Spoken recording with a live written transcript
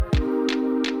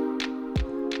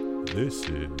This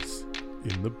is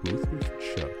In the Booth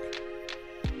with Chuck.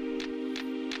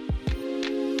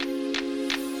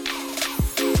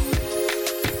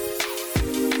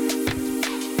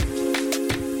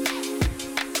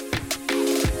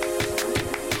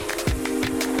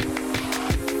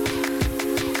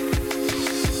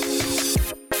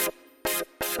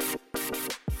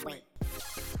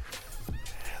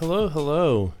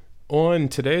 Hello. On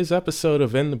today's episode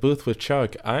of In the Booth with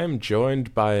Chuck, I am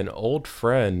joined by an old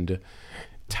friend,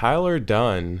 Tyler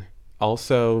Dunn,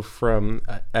 also from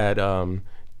at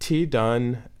T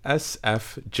Dunn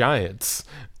SF Giants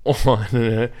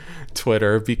on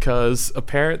Twitter, because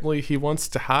apparently he wants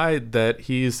to hide that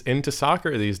he's into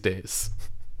soccer these days.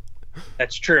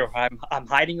 That's true. I'm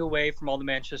hiding away from all the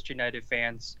Manchester United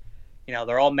fans. You know,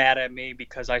 they're all mad at me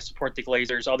because I support the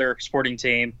Glazers, other sporting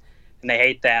team, and they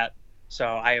hate that. So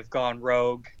I have gone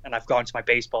rogue, and I've gone to my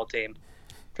baseball team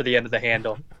for the end of the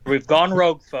handle. We've gone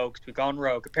rogue, folks. We've gone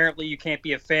rogue. Apparently, you can't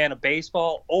be a fan of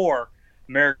baseball or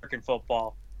American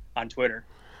football on Twitter.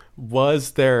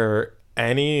 Was there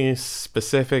any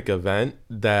specific event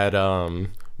that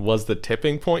was the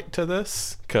tipping point to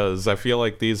this? Because I feel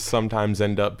like these sometimes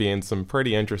end up being some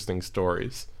pretty interesting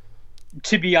stories.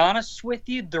 To be honest with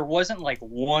you, there wasn't like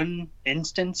one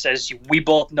instance, as we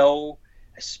both know,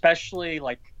 especially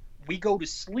like we go to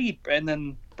sleep and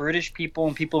then British people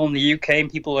and people in the UK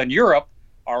and people in Europe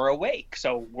are awake.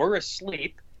 So we're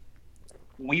asleep.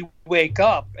 We wake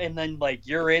up and then like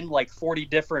you're in like 40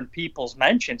 different people's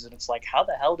mentions and it's like, how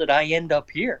the hell did I end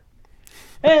up here?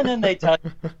 And then they tell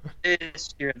you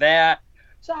this, you're that.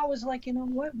 So I was like, you know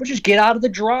what? We'll just get out of the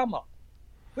drama.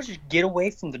 We'll just get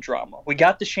away from the drama. We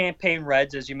got the Champagne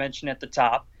Reds, as you mentioned at the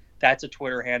top. That's a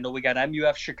Twitter handle. We got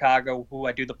MUF Chicago, who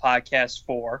I do the podcast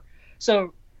for.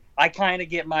 So I kind of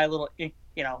get my little,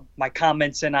 my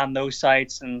comments in on those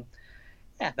sites, and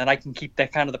then I can keep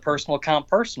that kind of the personal account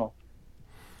personal.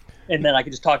 And then I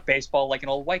can just talk baseball like an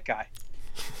old white guy.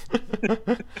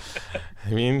 I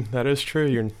mean, that is true.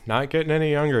 You're not getting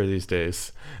any younger these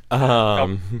days.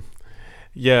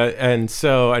 Yeah, and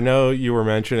so I know you were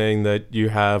mentioning that you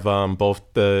have both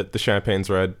the Champagne's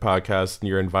Red podcast, and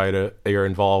you're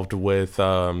involved with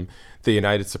the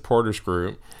United Supporters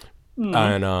Group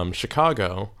in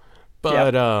Chicago,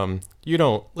 but you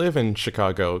don't live in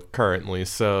Chicago currently,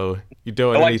 so you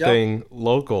doing anything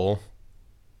local?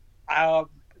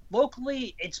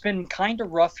 Locally, it's been kind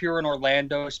of rough here in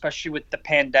Orlando, especially with the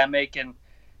pandemic, and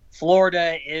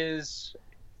Florida is.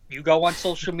 You go on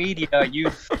social media,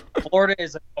 Florida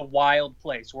is a wild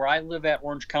place. Where I live at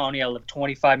Orange County, I live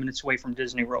 25 minutes away from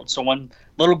Disney World. So when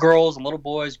little girls and little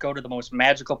boys go to the most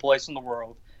magical place in the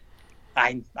world,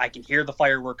 I can hear the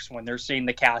fireworks when they're seeing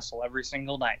the castle every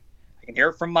single night. I can hear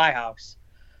it from my house.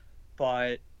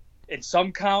 But in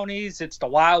some counties, it's the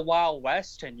wild, wild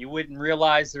west, and you wouldn't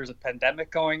realize there's a pandemic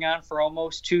going on for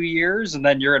almost 2 years. And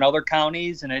then you're in other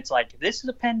counties, and it's like, this is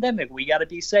a pandemic. We got to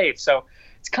be safe. So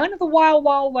it's kind of the wild,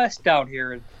 wild west down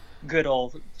here in good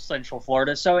old Central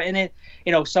Florida. So,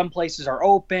 some places are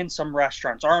open, some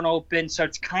restaurants aren't open. So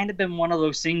it's kind of been one of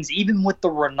those things, even with the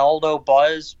Ronaldo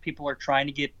buzz, people are trying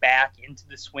to get back into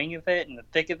the swing of it and the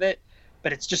thick of it.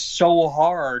 But it's just so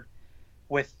hard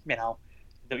with,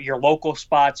 your local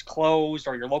spots closed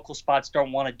or your local spots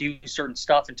don't want to do certain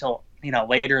stuff until,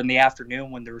 later in the afternoon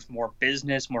when there's more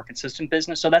business, more consistent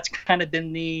business. So that's kind of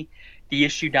been the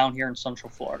issue down here in Central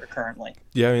Florida currently.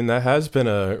 Yeah, I mean, that has been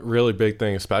a really big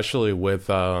thing, especially with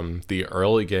the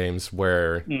early games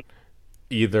where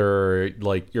either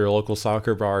like your local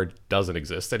soccer bar doesn't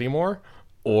exist anymore,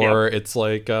 or it's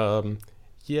like, so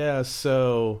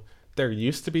there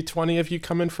used to be 20 of you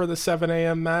coming for the 7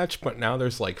 a.m. match, but now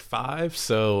there's like 5,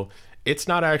 so it's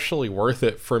not actually worth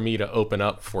it for me to open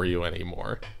up for you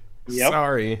anymore. Yep.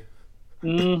 Sorry.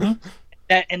 Mm-hmm.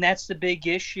 And that's the big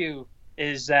issue,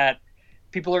 is that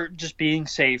people are just being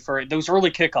safer. Those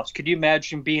early kickoffs, could you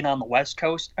imagine being on the West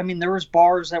Coast? I mean, there was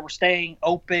bars that were staying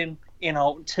open,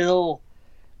 till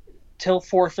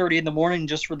 4:30 in the morning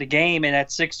just for the game, and at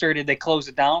 6:30 they close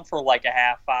it down for like a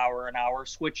half hour, an hour,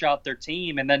 switch out their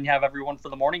team, and then have everyone for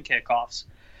the morning kickoffs.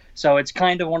 So it's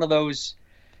kind of one of those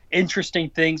interesting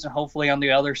things, and hopefully on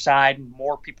the other side,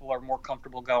 more people are more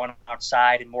comfortable going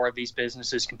outside, and more of these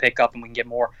businesses can pick up, and we can get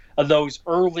more of those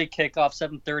early kickoffs,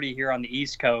 7:30 here on the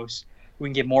East Coast. We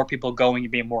can get more people going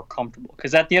and being more comfortable,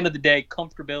 because at the end of the day,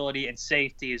 comfortability and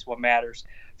safety is what matters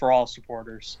for all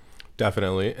supporters.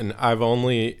 Definitely. And I've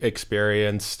only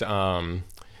experienced that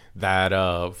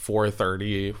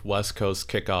 4:30 West Coast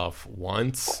kickoff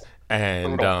once,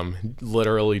 and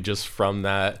literally just from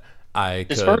that I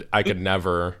could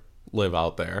never live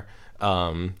out there.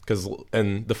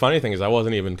 And the funny thing is, I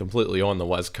wasn't even completely on the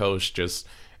West Coast. Just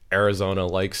Arizona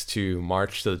likes to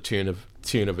march to the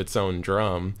tune of its own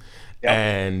drum, Yep.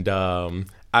 and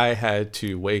I had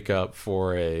to wake up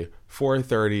for a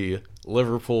 4:30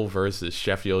 Liverpool versus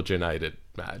Sheffield United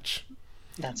match.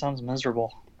 That sounds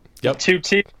miserable. Yep. Two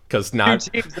teams. Because Not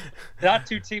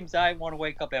two teams I want to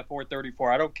wake up at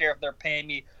 4:34. I don't care if they're paying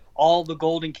me all the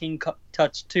Golden King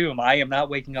touch to them. I am not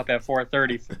waking up at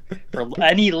 4:30 for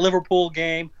any Liverpool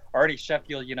game or any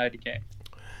Sheffield United game.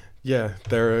 Yeah,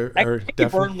 there I are think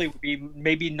definitely. Burnley would be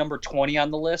maybe number 20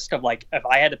 on the list of like if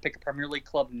I had to pick a Premier League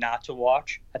club not to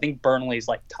watch. I think Burnley's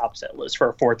like tops that list for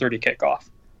a 4:30 kickoff.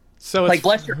 So Like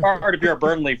bless your heart if you're a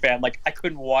Burnley fan. Like I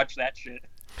couldn't watch that shit.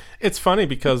 it's funny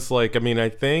because, like, I mean, I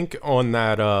think on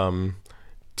that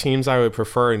teams I would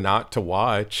prefer not to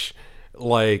watch,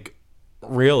 like,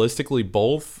 realistically,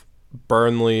 both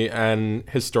Burnley and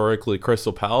historically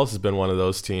Crystal Palace has been one of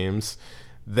those teams.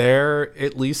 They're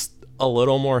at least a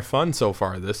little more fun so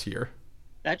far this year.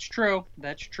 That's true.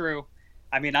 That's true.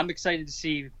 I mean, I'm excited to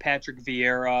see Patrick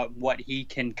Vieira, what he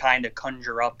can kind of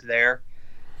conjure up there,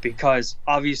 because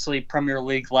obviously Premier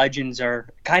League legends are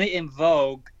kind of in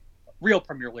vogue, real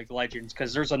Premier League legends,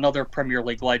 because there's another Premier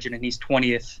League legend and he's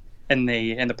 20th in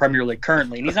the Premier League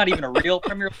currently, and he's not even a real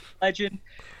Premier League legend,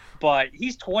 but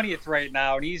he's 20th right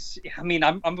now, and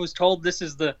I was told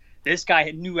this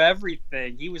guy knew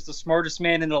everything. He was the smartest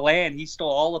man in the land. He stole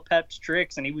all of Pep's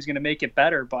tricks, and he was going to make it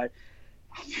better. But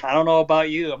I don't know about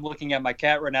you. I'm looking at my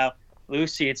cat right now.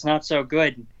 Lucy, it's not so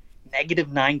good.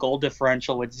 -9 goal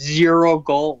differential with 0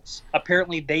 goals.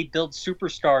 Apparently, they build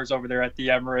superstars over there at the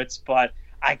Emirates, but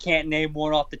I can't name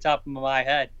one off the top of my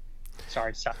head.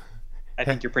 Sorry. I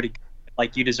think you're pretty good.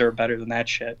 Like, you deserve better than that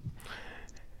shit.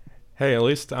 Hey, at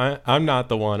least I'm not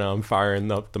the one firing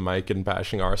up the mic and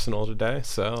bashing Arsenal today.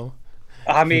 So,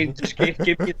 I mean, just give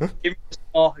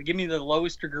me the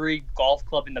lowest degree golf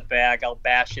club in the bag. I'll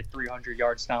bash it 300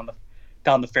 yards down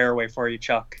the fairway for you,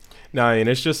 Chuck. no, I mean,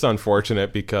 it's just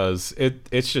unfortunate because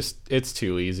it's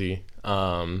too easy.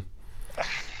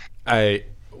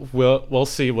 We'll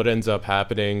see what ends up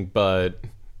happening, but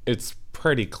it's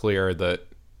pretty clear that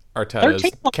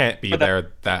Arteta can't be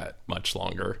there that much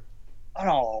longer.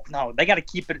 Oh, no, they got to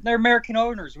keep it. They're American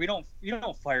owners. You don't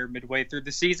fire midway through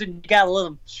the season. You got to let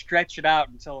them stretch it out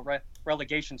until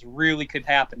relegations really could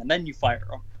happen, and then you fire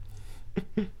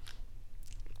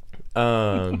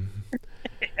them.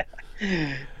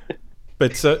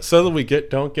 But so that we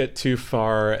don't get too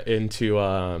far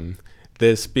into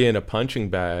this being a punching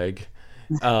bag.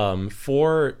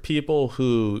 For people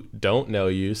who don't know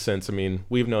you, since I mean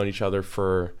we've known each other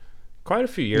for quite a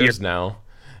few years now.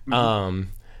 Mm-hmm.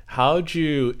 How'd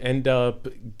you end up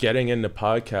getting into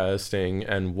podcasting,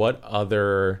 and what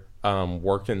other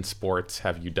work in sports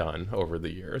have you done over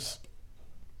the years?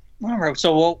 All right,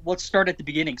 so let's start at the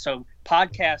beginning. So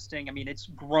podcasting, I mean, it's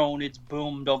grown, it's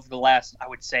boomed over the last, I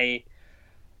would say,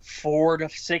 4 to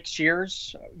 6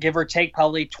 years, give or take,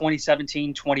 probably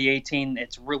 2017, 2018.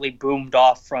 It's really boomed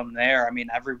off from there. I mean,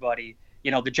 everybody,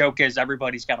 the joke is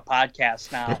everybody's got a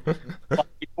podcast now. But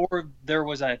before there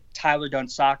was a Tyler Dunn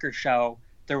soccer show,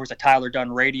 there was a Tyler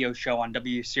Dunn radio show on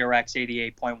WCRX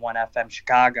 88.1 FM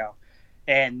Chicago.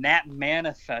 And that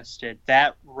manifested,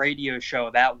 that radio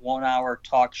show, that 1-hour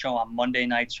talk show on Monday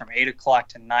nights from 8 o'clock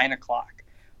to 9 o'clock.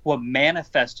 What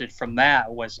manifested from that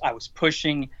was I was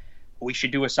pushing, we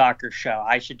should do a soccer show.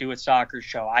 I should do a soccer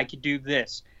show. I could do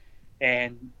this.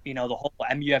 And, the whole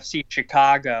MUFC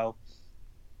Chicago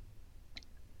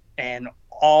and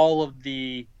all of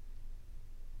the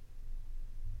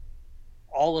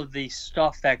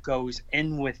stuff that goes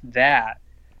in with that.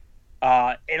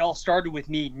 It all started with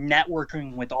me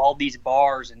networking with all these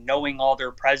bars and knowing all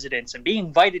their presidents and being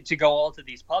invited to go all to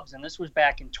these pubs. And this was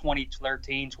back in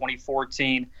 2013,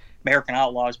 2014. American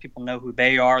Outlaws, people know who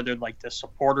they are. They're like the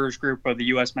supporters group of the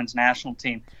U.S. men's national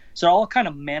team. So it all kind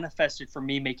of manifested from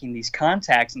me making these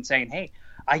contacts and saying, hey,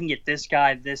 I can get this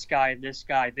guy, this guy, this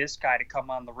guy, this guy to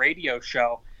come on the radio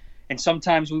show. And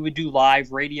sometimes we would do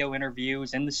live radio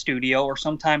interviews in the studio, or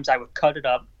sometimes I would cut it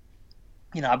up.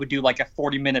 I would do like a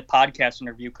 40-minute podcast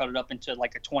interview, cut it up into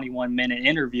like a 21-minute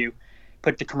interview,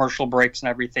 put the commercial breaks and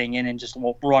everything in, and just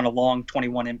run a long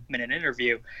 21-minute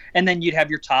interview. And then you'd have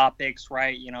your topics,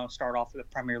 right? Start off with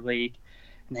the Premier League.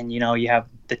 And then, you have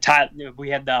we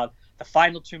had the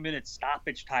final 2 minutes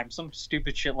stoppage time, some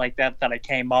stupid shit like that I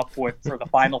came up with for the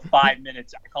final 5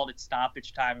 minutes. I called it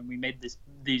stoppage time, and we made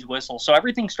these whistles. So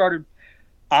everything started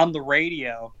on the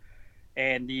radio.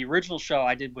 And the original show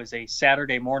I did was a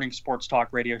Saturday morning sports talk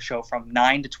radio show from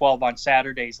 9 to 12 on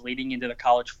Saturdays leading into the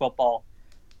college football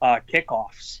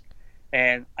kickoffs.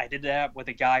 And I did that with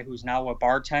a guy who's now a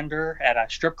bartender at a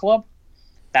strip club.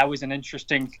 That was an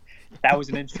interesting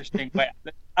but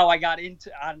how I got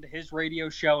onto his radio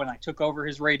show and I took over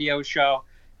his radio show.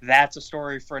 That's a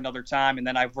story for another time. And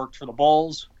then I've worked for the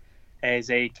Bulls as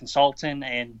a consultant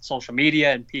in social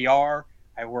media and PR.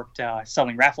 I worked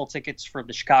selling raffle tickets for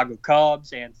the Chicago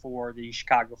Cubs and for the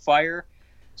Chicago Fire.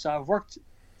 So I've worked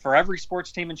for every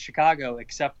sports team in Chicago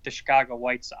except the Chicago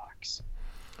White Sox.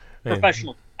 Man.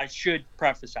 Professional. I should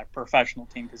preface that professional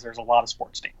team because there's a lot of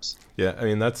sports teams. Yeah, I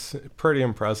mean, that's pretty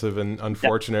impressive. And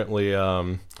unfortunately,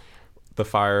 the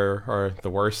Fire are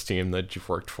the worst team that you've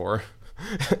worked for.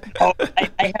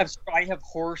 I have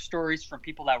horror stories from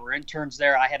people that were interns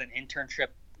there. I had an internship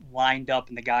lined up,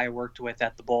 and the guy I worked with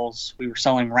at the Bulls, we were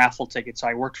selling raffle tickets. So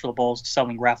I worked for the Bulls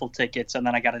selling raffle tickets, and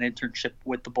then I got an internship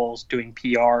with the Bulls doing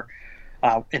PR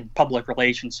in public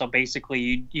relations. So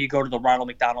basically, you go to the Ronald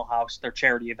McDonald House, their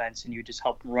charity events, and you just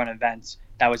help run events.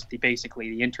 That was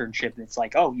basically the internship. And it's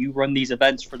like, oh, you run these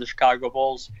events for the Chicago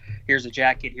Bulls. Here's a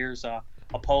jacket. Here's a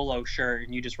polo shirt,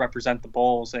 and you just represent the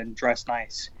Bulls and dress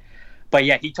nice. But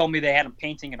yeah, he told me they had him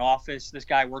painting an office. This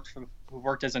guy who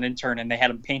worked as an intern, and they had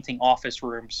him painting office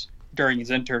rooms during his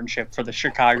internship for the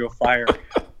Chicago Fire.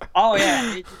 Oh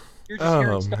yeah, you're just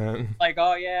hearing stuff like,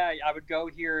 oh yeah, I would go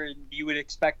here and you would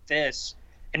expect this.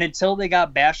 And until they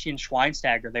got Bastian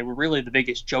Schweinsteiger, they were really the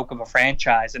biggest joke of a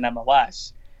franchise in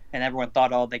MLS. And everyone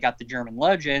thought, oh, they got the German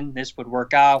legend. This would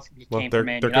work out. Well, they're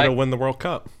going to win the World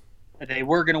Cup. They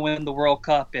were going to win the World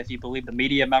Cup if you believe the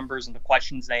media members and the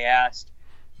questions they asked.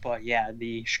 But yeah,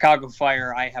 the Chicago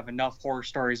Fire, I have enough horror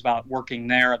stories about working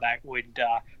there that would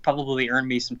probably earn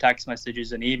me some text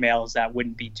messages and emails that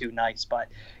wouldn't be too nice. But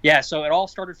yeah, so it all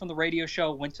started from the radio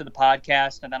show, went to the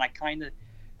podcast, and then I kind of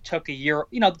took a year.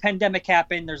 You know, the pandemic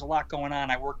happened. There's a lot going on.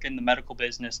 I work in the medical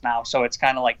business now, so it's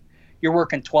kind of like you're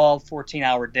working 12,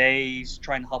 14-hour days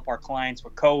trying to help our clients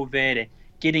with COVID and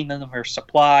getting them their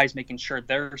supplies, making sure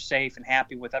they're safe and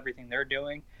happy with everything they're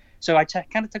doing. So I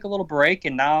kind of took a little break,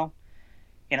 and now,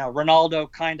 you know,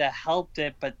 Ronaldo kind of helped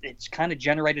it, but it's kind of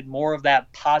generated more of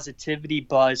that positivity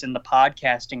buzz in the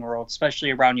podcasting world,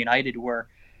 especially around United, where,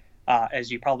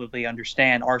 as you probably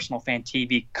understand, Arsenal Fan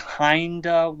TV kind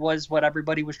of was what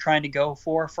everybody was trying to go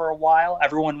for a while.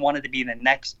 Everyone wanted to be the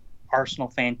next Arsenal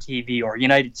Fan TV or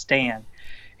United Stan,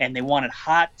 and they wanted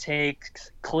hot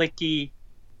takes, clicky.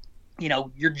 You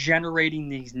know, you're generating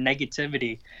these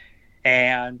negativity,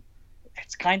 and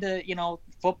it's kind of, you know,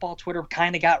 football Twitter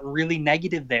kind of got really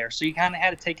negative there. So you kind of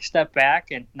had to take a step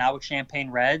back. And now with Champagne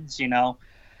Reds, you know,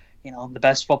 the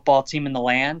best football team in the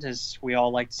land, as we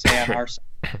all like to say on our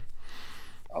side.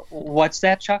 What's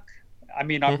that, Chuck? I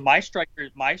mean, my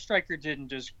striker didn't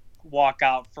just walk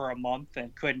out for a month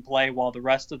and couldn't play while the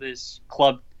rest of his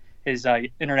club, his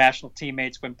international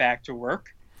teammates went back to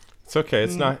work. It's okay.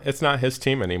 It's not his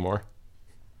team anymore.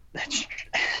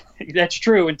 That's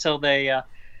true until they.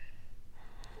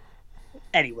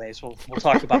 Anyways, we'll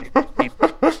talk about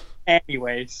it.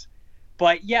 Anyways,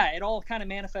 but yeah, it all kind of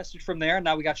manifested from there.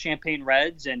 Now we got Champagne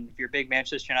Reds, and if you're a big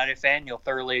Manchester United fan, you'll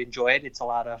thoroughly enjoy it. It's a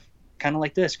lot of kind of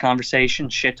like this conversation,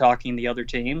 shit talking the other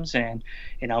teams, and,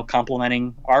 you know,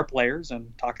 complimenting our players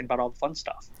and talking about all the fun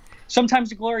stuff. Sometimes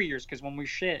the glory years, because when we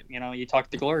shit, you know, you talk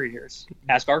the glory years.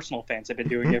 Ask Arsenal fans; they've been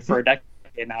doing it for a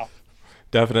decade now.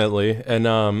 Definitely, and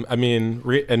I mean,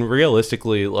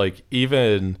 realistically, like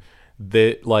even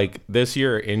this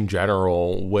year in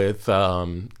general, with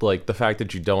like the fact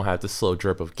that you don't have the slow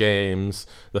drip of games,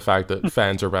 the fact that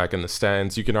fans are back in the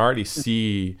stands, you can already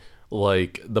see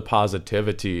like the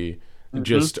positivity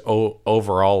just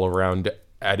overall around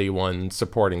anyone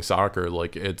supporting soccer.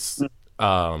 Like it's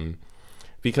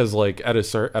because like at a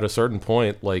certain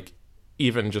point, like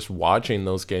even just watching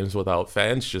those games without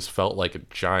fans just felt like a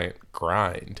giant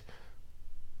grind.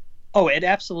 Oh, it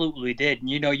absolutely did.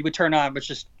 You know, you would turn on, let's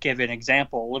just give an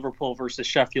example, Liverpool versus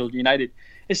Sheffield United,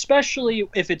 especially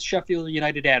if it's Sheffield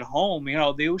United at home. You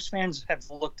know, those fans have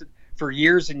looked for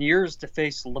years and years to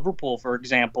face Liverpool, for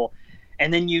example,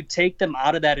 and then you take them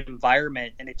out of that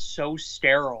environment and it's so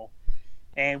sterile.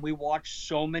 And we watched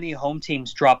so many home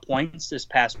teams drop points this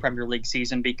past Premier League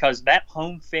season because that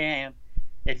home fan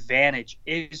advantage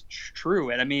is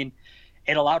true. And I mean,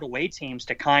 it allowed away teams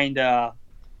to kind of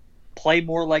play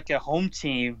more like a home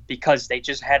team because they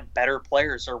just had better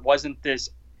players. There wasn't this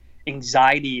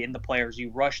anxiety in the players.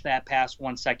 You rush that pass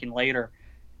 1 second later.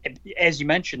 As you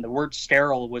mentioned, the word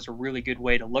sterile was a really good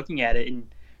way to looking at it. And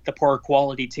the poor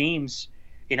quality teams,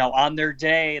 you know, on their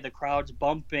day, the crowd's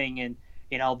bumping and,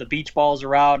 you know, the beach balls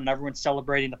are out and everyone's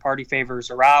celebrating, the party favors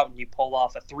are out, and you pull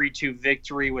off a 3-2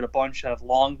 victory with a bunch of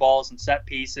long balls and set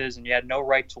pieces and you had no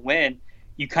right to win.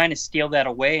 You kind of steal that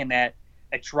away, and that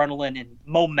adrenaline and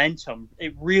momentum.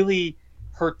 It really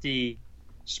hurt the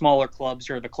smaller clubs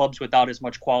or the clubs without as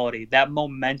much quality. That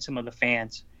momentum of the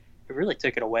fans, it really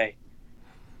took it away.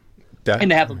 And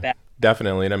to have them back.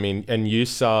 Definitely. And I mean, and you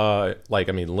saw, like,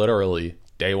 I mean, literally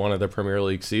day one of the Premier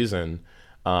League season,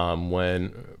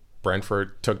 when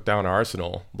Brentford took down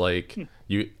Arsenal, like,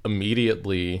 you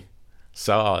immediately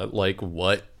saw, like,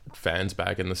 what fans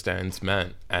back in the stands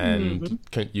meant. And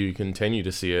you continue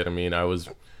to see it. I mean, I was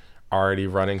already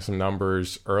running some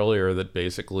numbers earlier that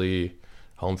basically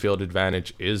home field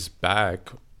advantage is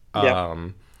back.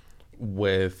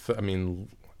 With, I mean,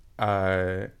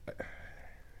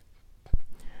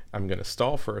 I'm going to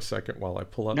stall for a second while I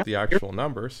pull up the actual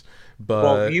numbers.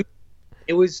 But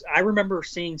I remember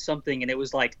seeing something, and it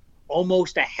was like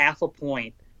almost a half a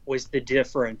point was the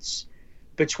difference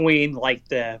between like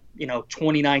the,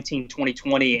 2019,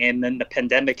 2020, and then the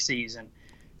pandemic season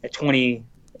at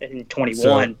 2021.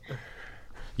 So,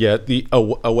 yeah, the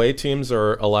away teams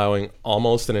are allowing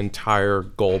almost an entire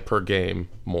goal per game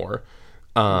more.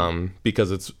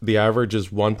 Because the average is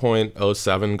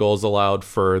 1.07 goals allowed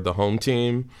for the home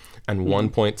team and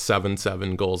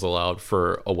 1.77 goals allowed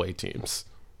for away teams.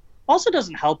 Also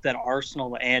doesn't help that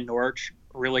Arsenal and Norwich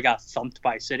really got thumped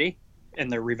by City in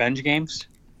their revenge games.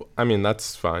 I mean,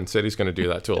 that's fine. City's going to do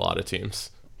that to a lot of teams.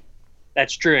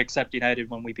 That's true, except United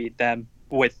when we beat them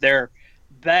with their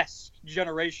best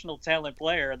generational talent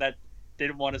player that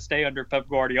didn't want to stay under Pep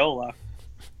Guardiola.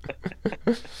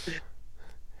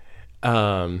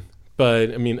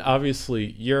 But I mean,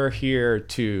 obviously you're here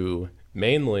to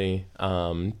mainly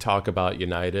talk about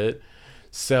United.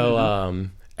 So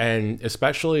and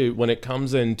especially when it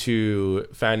comes into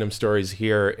fandom stories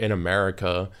here in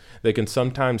America, they can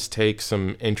sometimes take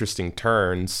some interesting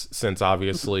turns, since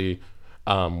obviously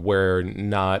we're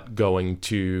not going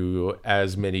to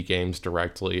as many games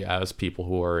directly as people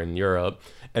who are in Europe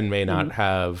and may not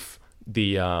have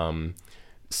the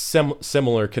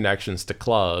similar connections to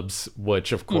clubs,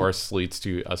 which of course leads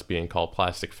to us being called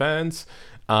plastic fans,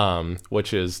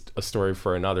 which is a story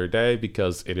for another day,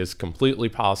 because it is completely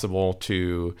possible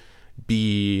to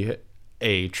be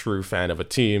a true fan of a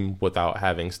team without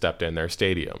having stepped in their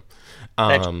stadium.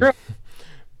 That's true.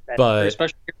 But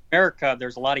especially in America,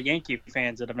 there's a lot of Yankee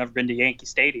fans that have never been to Yankee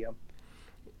Stadium.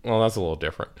 Well, that's a little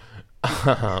different.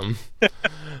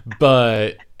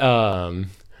 But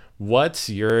what's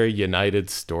your United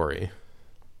story?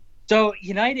 So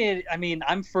United, I mean,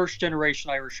 I'm first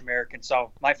generation Irish American,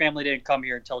 so my family didn't come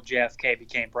here until JFK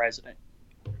became president.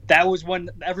 That was when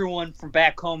everyone from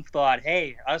back home thought,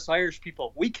 hey, us Irish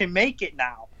people, we can make it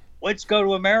now. Let's go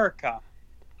to America.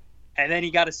 And then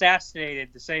he got assassinated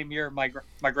the same year my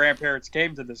grandparents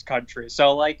came to this country.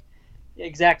 So, like,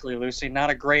 exactly, Lucy, not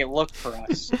a great look for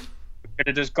us. We could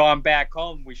have just gone back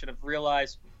home. We should have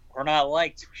realized we're not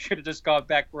liked. We should have just gone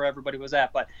back where everybody was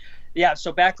at. But, yeah,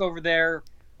 so back over there,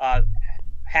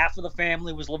 half of the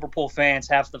family was Liverpool fans,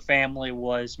 half of the family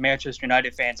was Manchester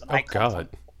United fans. And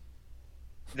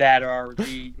that are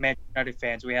the Manchester United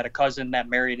fans. We had a cousin that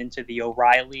married into the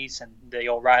O'Reillys, and the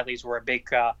O'Reillys were a big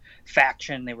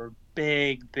faction. They were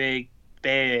big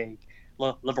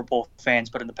Liverpool fans.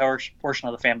 But in the portion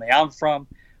of the family I'm from,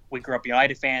 we grew up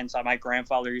United fans. My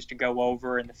grandfather used to go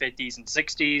over in the 50s and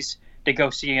 60s to go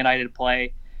see United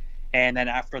play. And then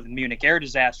after the Munich air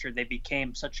disaster, they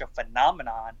became such a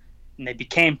phenomenon, and they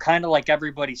became kind of like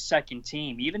everybody's second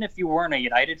team. Even if you weren't a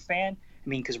United fan, I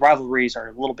mean, because rivalries are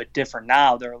a little bit different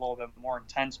now. They're a little bit more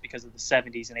intense because of the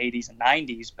 70s and 80s and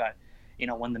 90s. But,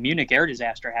 when the Munich air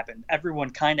disaster happened, everyone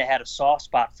kind of had a soft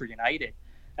spot for United.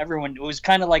 It was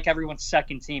kind of like everyone's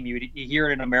second team. You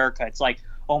hear it in America. It's like,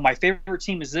 oh, my favorite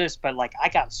team is this, but, like, I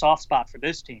got a soft spot for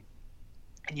this team.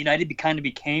 And United kind of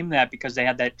became that because they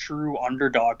had that true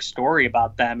underdog story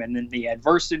about them. And then the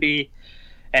adversity.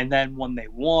 And then when they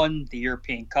won the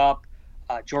European Cup,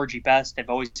 Georgie Best, they've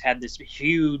always had this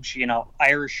huge,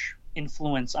 Irish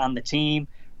influence on the team.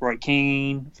 Roy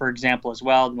Keane, for example, as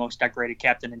well, the most decorated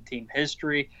captain in team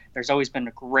history. There's always been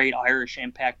a great Irish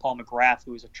impact. Paul McGrath,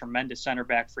 who was a tremendous center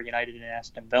back for United and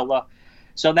Aston Villa.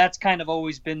 So that's kind of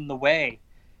always been the way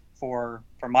for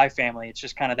my family. It's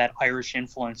just kind of that Irish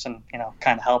influence, and,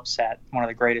 kind of helps that one of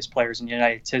the greatest players in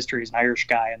United's history is an Irish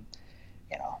guy. And,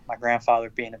 my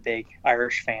grandfather being a big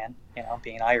Irish fan,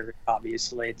 being Irish,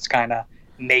 obviously, it's kind of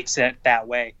makes it that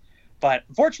way. But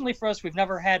unfortunately for us, we've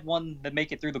never had one that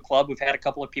make it through the club. We've had a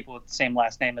couple of people with the same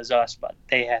last name as us, but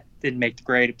they didn't make the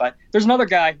grade. But there's another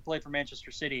guy who played for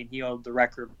Manchester City, and he held the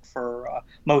record for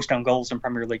most own goals in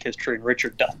Premier League history, and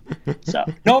Richard Dunn. So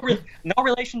no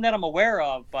relation that I'm aware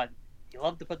of, but he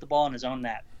loved to put the ball in his own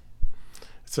net.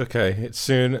 It's okay. It's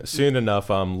soon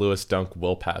enough. Lewis Dunk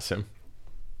will pass him.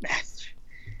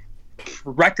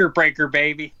 Record breaker,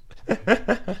 baby.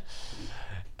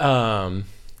 um,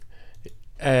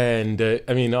 and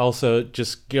I mean, also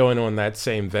just going on that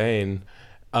same vein,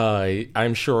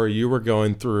 I'm sure you were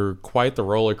going through quite the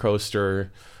roller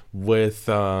coaster with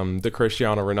the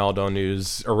Cristiano Ronaldo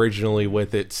news. Originally,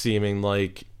 with it seeming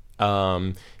like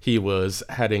he was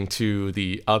heading to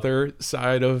the other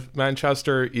side of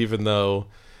Manchester, even though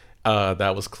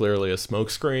that was clearly a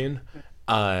smokescreen.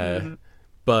 Mm-hmm.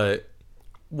 But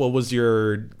what was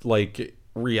your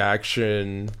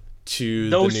reaction to the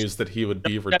Those news that he would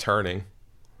be returning?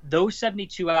 those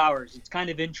 72 hours, it's kind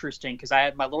of interesting because I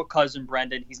had my little cousin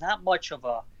Brendan. He's not much of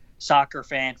a soccer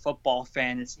fan, football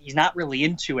fan. He's not really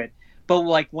into it. But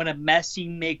like when a Messi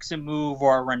makes a move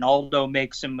or a Ronaldo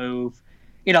makes a move,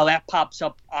 that pops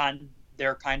up on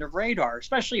their kind of radar,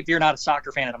 especially if you're not a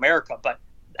soccer fan in America. But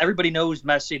everybody knows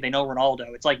Messi, they know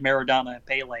Ronaldo. It's like Maradona and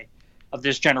Pele of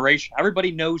this generation.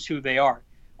 Everybody knows who they are.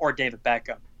 Or David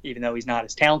Beckham, even though he's not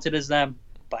as talented as them.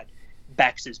 But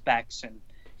Beck's is Beck's, and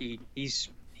he's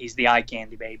the eye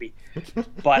candy baby.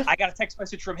 But I got a text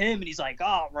message from him, and he's like,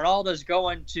 "Oh, Ronaldo's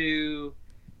going to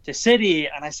City,"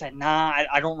 and I said, "Nah,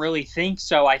 I don't really think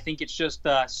so. I think it's just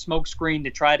a smokescreen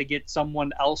to try to get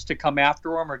someone else to come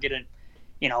after him or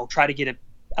try to get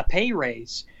a pay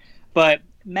raise." But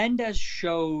Mendes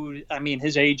showed, I mean,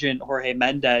 his agent Jorge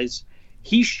Mendes,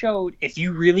 he showed if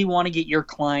you really want to get your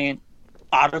client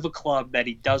out of a club that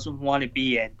he doesn't want to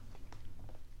be in,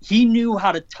 he knew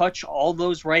how to touch all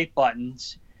those right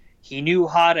buttons. He knew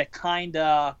how to kind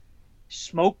of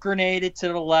smoke grenade it to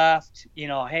the left,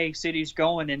 hey, City's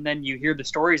going. And then you hear the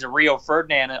stories of Rio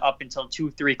Ferdinand up until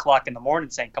 2-3 o'clock in the morning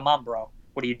saying, "Come on, bro.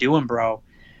 What are you doing, bro?"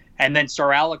 And then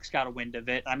Sir Alex got a wind of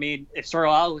it. I mean, if Sir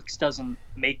Alex doesn't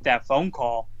make that phone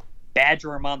call,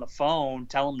 badger him on the phone,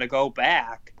 tell him to go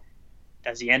back,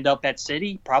 does he end up at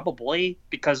City? Probably,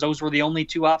 because those were the only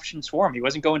two options for him. He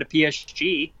wasn't going to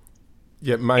PSG.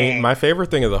 Yeah, my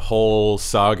favorite thing of the whole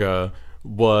saga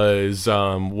was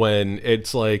when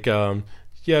it's like, so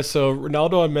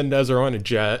Ronaldo and Mendes are on a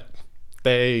jet.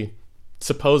 They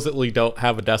supposedly don't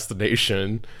have a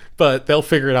destination, but they'll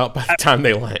figure it out by the time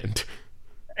they land.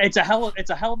 It's a hell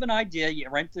of an idea. You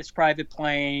rent this private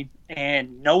plane,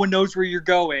 and no one knows where you're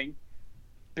going,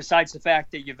 besides the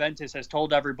fact that Juventus has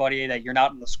told everybody that you're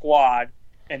not in the squad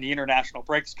and the international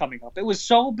break's coming up. It was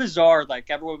so bizarre. Like,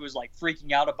 everyone was like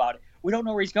freaking out about it. We don't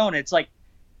know where he's going. It's like,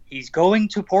 he's going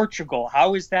to Portugal.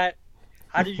 How is that?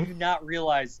 How did you not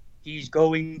realize he's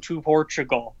going to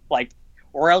Portugal? Like,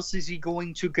 where else is he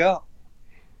going to go?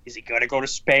 Is he going to go to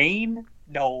Spain?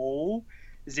 No.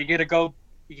 Is he going to go?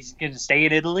 He's going to stay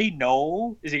in Italy?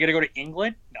 No. Is he going to go to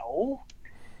England? No.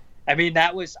 I mean,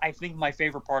 that was, I think, my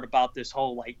favorite part about this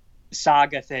whole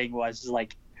saga thing was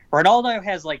Ronaldo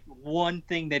has one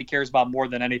thing that he cares about more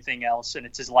than anything else, and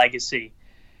it's his legacy.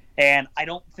 And I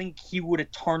don't think he would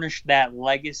have tarnished that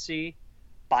legacy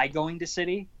by going to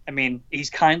City. I mean,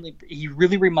 he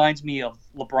really reminds me of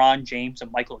LeBron James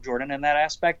and Michael Jordan in that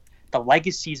aspect. The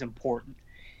legacy is important.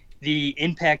 The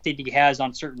impact that he has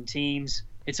on certain teams,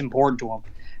 it's important to him.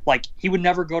 He would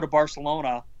never go to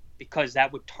Barcelona because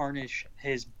that would tarnish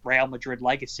his Real Madrid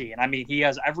legacy. And I mean, he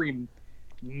has every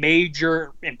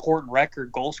major important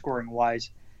record goal scoring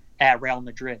wise at Real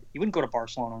Madrid. He wouldn't go to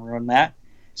Barcelona and ruin that.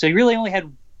 So he really only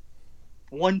had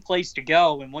one place to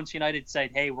go, and once United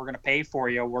said, "Hey, we're going to pay for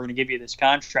you, we're going to give you this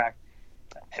contract,"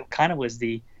 it kind of was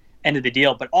the end of the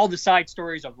deal. But all the side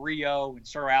stories of Rio and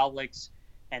Sir Alex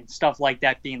and stuff like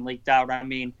that being leaked out, I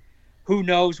mean, who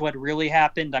knows what really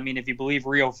happened? I mean, if you believe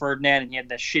Rio Ferdinand and he had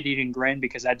that shit-eating grin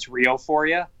because that's Rio for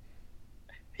you,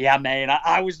 yeah, man,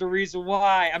 I was the reason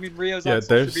why. I mean, Rio's on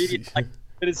social media, with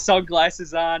his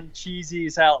sunglasses on, cheesy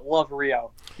as hell. Love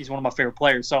Rio. He's one of my favorite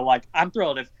players. So, I'm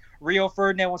thrilled if Rio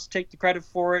Ferdinand wants to take the credit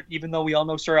for it, even though we all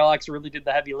know Sir Alex really did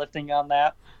the heavy lifting on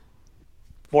that.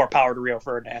 More power to Rio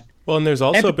Ferdinand. Well, and there's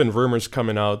also been rumors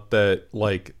coming out that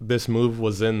this move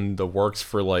was in the works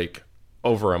for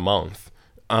over a month.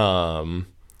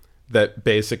 That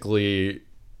basically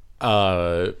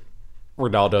Ronaldo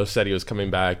said he was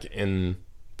coming back in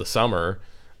the summer,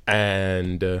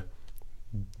 and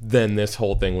then this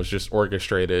whole thing was just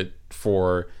orchestrated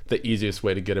for the easiest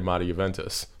way to get him out of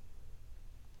Juventus.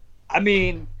 I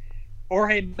mean,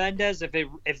 Jorge Mendes,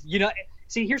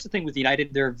 see, here's the thing with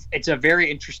United. It's a very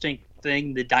interesting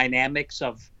thing, the dynamics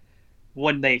of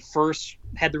when they first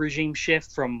had the regime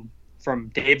shift from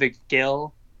David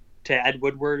Gill to Ed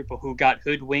Woodward, who got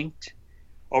hoodwinked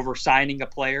over signing a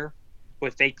player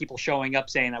with fake people showing up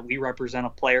saying that we represent a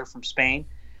player from Spain.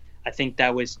 I think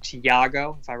that was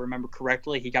Thiago, if I remember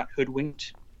correctly. He got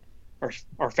hoodwinked or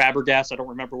Fabregas. I don't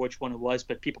remember which one it was,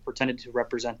 but people pretended to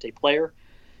represent a player.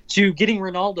 To getting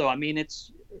Ronaldo, I mean,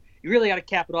 you really got to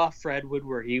cap it off for Ed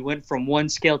Woodward. He went from one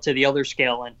scale to the other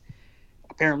scale, and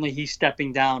apparently he's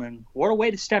stepping down. And what a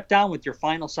way to step down with your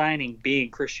final signing being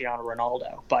Cristiano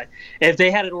Ronaldo. But if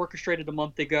they had it orchestrated a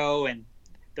month ago and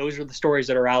those are the stories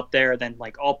that are out there, then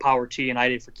like all power to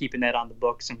United for keeping that on the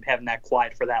books and having that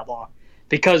quiet for that long.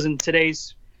 Because in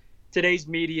today's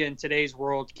media and today's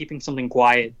world, keeping something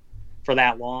quiet for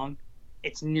that long,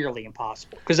 it's nearly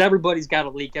impossible. Because everybody's got a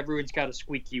leak, everyone's got a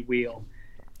squeaky wheel.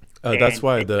 That's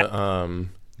why the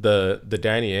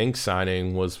Danny Ings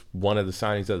signing was one of the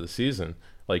signings of the season.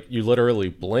 Like, you literally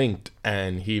blinked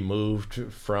and he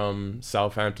moved from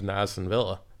Southampton to Aston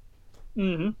Villa.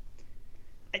 Mm-hmm.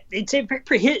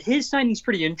 His signing's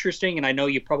pretty interesting, and I know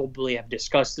you probably have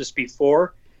discussed this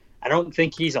before. I don't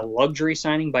think he's a luxury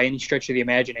signing by any stretch of the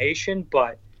imagination,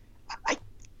 but I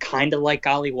kind of like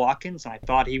Ollie Watkins, and I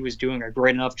thought he was doing a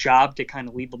great enough job to kind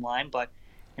of lead the line. But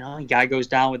a guy goes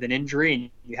down with an injury, and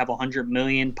you have £100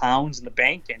 million in the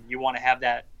bank, and you want to have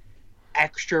that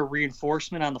extra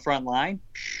reinforcement on the front line.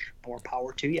 More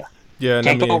power to you. Yeah,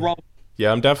 can't go wrong.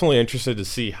 Yeah, I'm definitely interested to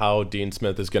see how Dean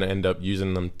Smith is going to end up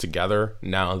using them together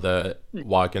now that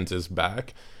Watkins is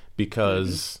back,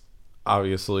 because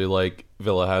obviously, like,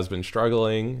 Villa has been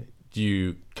struggling.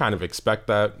 You kind of expect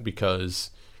that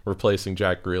because replacing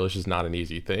Jack Grealish is not an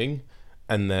easy thing.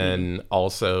 And then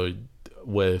also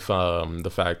with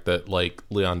the fact that, like,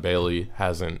 Leon Bailey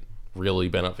hasn't really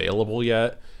been available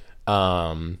yet,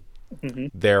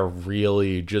 they're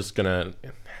really just going to...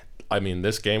 I mean,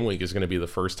 this game week is going to be the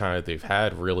first time that they've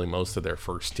had really most of their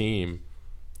first team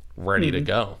ready to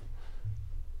go.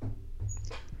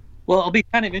 Well, it'll be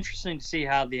kind of interesting to see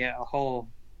how the whole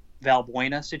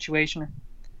Valbuena situation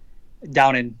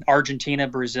down in Argentina,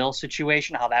 Brazil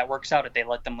situation, how that works out if they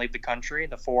let them leave the country,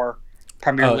 the 4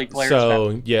 Premier League players.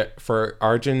 So, yeah, for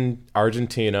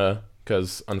Argentina,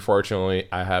 because unfortunately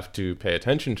I have to pay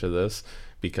attention to this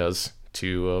because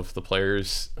 2 of the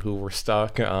players who were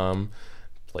stuck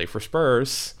play for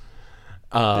Spurs.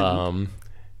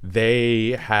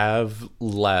 They have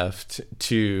left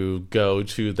to go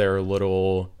to their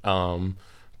little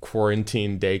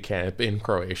quarantine day camp in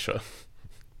Croatia.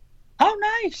 Oh,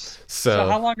 nice! So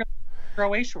how long are they in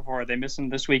Croatia for? Are they missing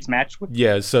this week's match?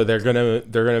 Yeah, so they're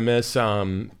gonna miss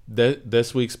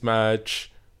this week's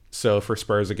match. So for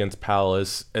Spurs against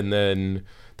Palace, and then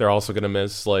they're also gonna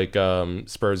miss like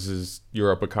Spurs'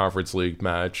 Europa Conference League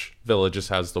match. Villa just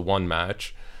has the one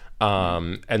match.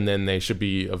 And then they should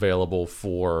be available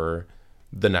for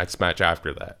the next match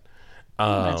after that.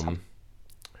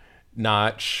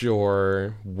 Not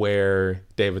sure where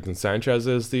Davinson Sanchez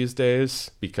is these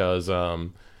days because,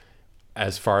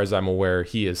 as far as I'm aware,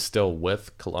 he is still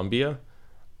with Colombia.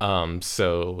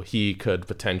 So he could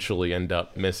potentially end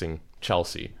up missing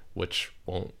Chelsea, which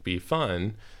won't be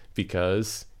fun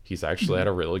because he's actually had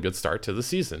a really good start to the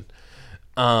season.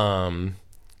 And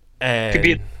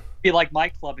could be like my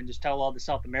club and just tell all the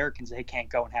South Americans they can't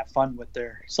go and have fun with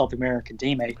their South American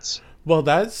teammates. Well,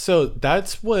 that's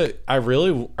what I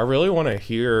really want to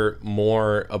hear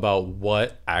more about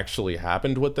what actually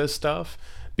happened with this stuff,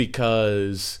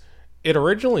 because it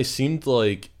originally seemed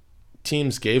like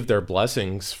teams gave their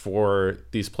blessings for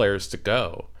these players to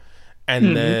go.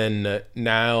 And then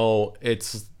now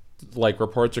it's like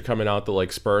reports are coming out that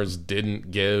like Spurs didn't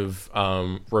give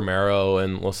Romero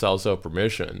and Lo Celso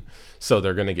permission, so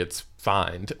they're going to get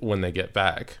fined when they get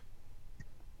back.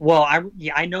 Well,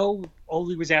 I know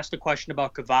Ole was asked a question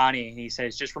about Cavani, and he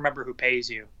says, just remember who pays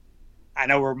you. I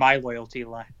know where my loyalty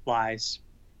lies.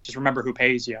 Just remember who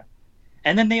pays you.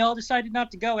 And then they all decided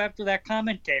not to go after that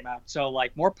comment came out. So,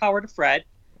 like, more power to Fred.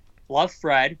 Love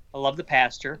Fred. I love the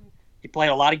pastor. He played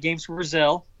a lot of games for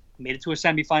Brazil. Made it to a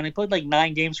semifinal. He played like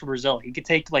 9 games for Brazil. He could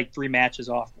take like 3 matches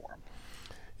off for him.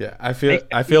 Yeah, I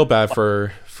feel bad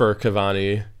for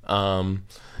Cavani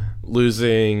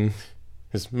losing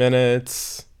his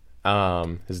minutes,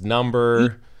 his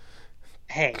number.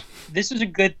 Hey, this is a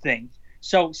good thing.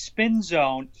 So spin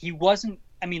zone,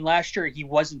 last year he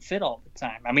wasn't fit all the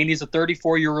time. I mean, he's a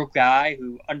 34-year-old guy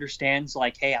who understands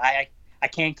like, hey, I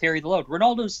can't carry the load.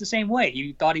 Ronaldo's the same way.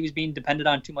 He thought he was being depended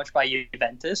on too much by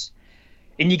Juventus.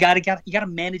 And you got to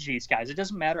manage these guys. It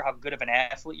doesn't matter how good of an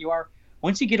athlete you are.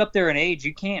 Once you get up there in age,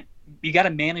 you got to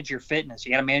manage your fitness.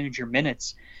 You got to manage your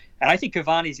minutes. And I think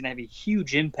Cavani's going to have a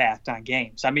huge impact on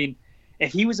games. I mean,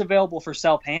 if he was available for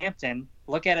Southampton,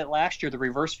 look at it last year, the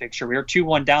reverse fixture. We were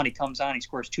 2-1 down. He comes on, he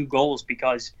scores 2 goals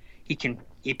because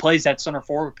he plays that center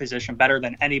forward position better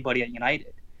than anybody at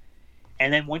United.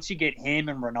 And then once you get him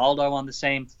and Ronaldo on the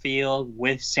same field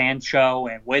with Sancho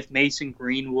and with Mason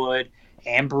Greenwood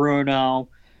and Bruno,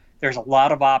 there's a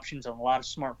lot of options and a lot of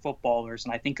smart footballers.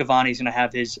 And I think Cavani's going to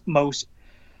have his most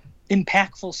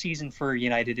impactful season for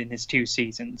United in his 2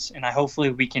 seasons. And hopefully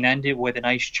we can end it with a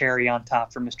nice cherry on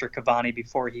top for Mr. Cavani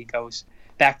before he goes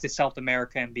back to South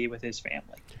America and be with his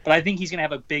family. But I think he's going to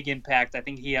have a big impact. I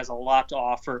think he has a lot to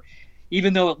offer.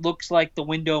 Even though it looks like the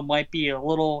window might be a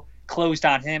little closed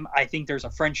on him, I think there's a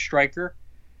French striker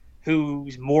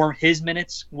whose his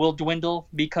minutes will dwindle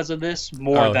because of this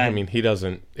more than. I mean, he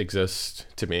doesn't exist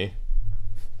to me.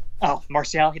 Oh,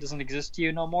 Martial, he doesn't exist to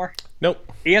you no more? Nope.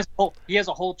 He has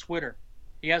a whole Twitter.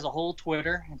 He has a whole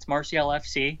Twitter. It's Martial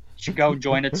FC. You should go and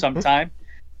join it sometime.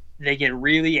 They get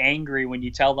really angry when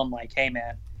you tell them, like, hey,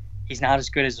 man, he's not as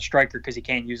good as a striker because he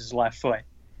can't use his left foot.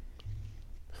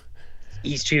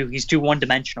 He's too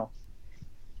one-dimensional.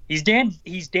 He's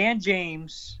Dan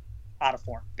James out of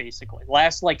form, basically.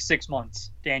 Last, 6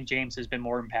 months, Dan James has been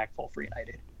more impactful for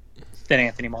United than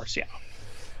Anthony Martial.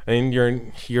 I mean,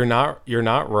 you're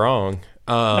not wrong.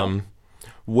 No.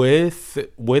 With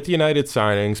United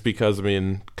signings, because I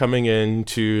mean, coming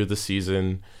into the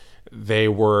season, they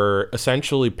were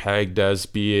essentially pegged as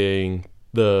being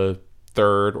the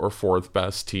 3rd or 4th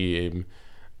best team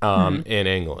in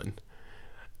England.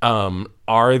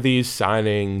 Are these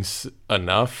signings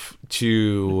enough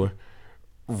to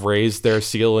raise their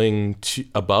ceiling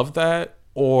above that,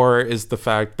 or is the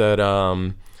fact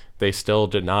that they still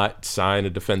did not sign a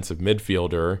defensive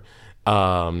midfielder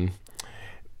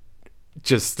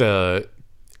just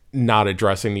not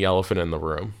addressing the elephant in the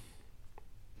room?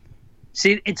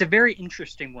 See, it's a very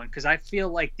interesting one because I feel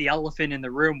like the elephant in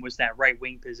the room was that right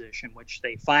wing position, which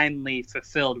they finally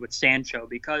fulfilled with Sancho,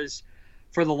 because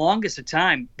for the longest of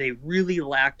time, they really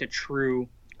lacked a true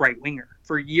right winger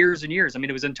for years and years. I mean,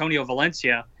 it was Antonio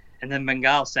Valencia, and then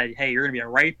Bengal said, hey, you're going to be a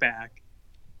right back.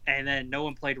 And then no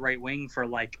one played right wing for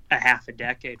a half a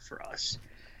decade for us.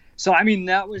 So, I mean,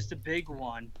 that was the big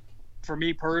one for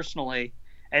me personally.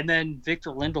 And then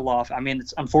Victor Lindelof, I mean,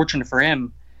 it's unfortunate for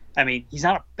him. I mean, he's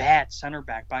not a bad center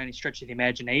back by any stretch of the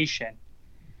imagination.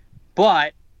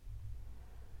 But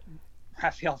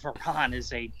Rafael Varane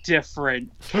is a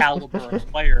different caliber of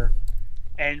player.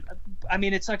 And, I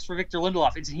mean, it sucks for Victor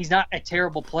Lindelof. He's not a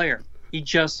terrible player.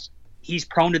 He's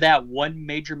prone to that one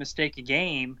major mistake a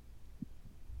game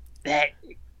that,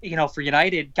 for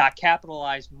United got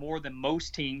capitalized more than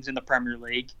most teams in the Premier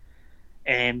League.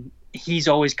 And he's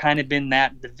always kind of been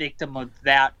the victim of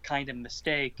that kind of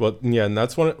mistake. Well, yeah, and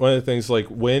that's one of the things,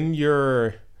 when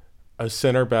you're a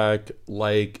center back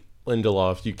like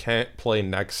Lindelof, you can't play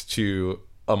next to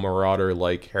a marauder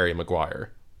like Harry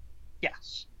Maguire.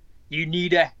 Yes. You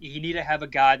need to have a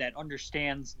guy that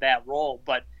understands that role.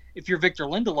 But if you're Victor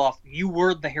Lindelof, you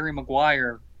were the Harry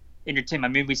Maguire in your team. I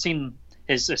mean, we've seen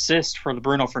his assist for the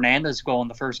Bruno Fernandes goal in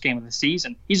the first game of the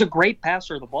season. He's a great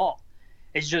passer of the ball.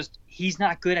 It's just he's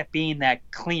not good at being that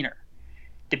cleaner,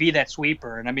 to be that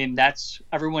sweeper. And I mean,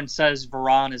 everyone says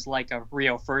Varane is like a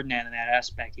Rio Ferdinand in that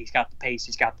aspect. He's got the pace,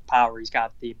 he's got the power, he's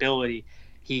got the ability.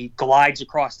 He glides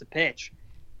across the pitch.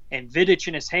 And Vidic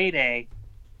in his heyday,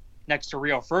 next to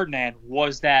Rio Ferdinand,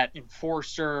 was that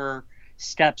enforcer,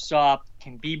 steps up,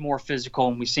 can be more physical.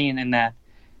 And we've seen in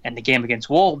the game against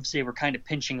Wolves, they were kind of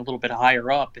pinching a little bit higher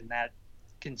up, and that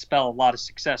can spell a lot of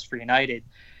success for United.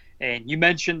 And you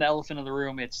mentioned the elephant in the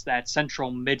room. It's that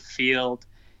central midfield,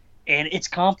 and it's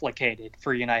complicated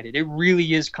for United. It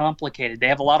really is complicated. They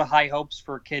have a lot of high hopes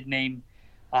for a kid named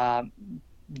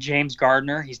James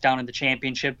Gardner. He's down in the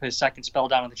Championship, his second spell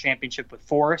down in the Championship with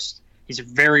Forest. He's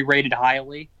very rated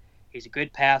highly. He's a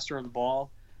good passer of the ball.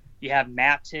 You have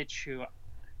Matic, who,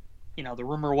 the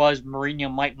rumor was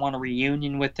Mourinho might want a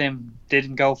reunion with him.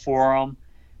 Didn't go for him.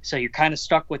 So you're kind of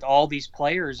stuck with all these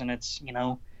players, and it's,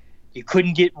 you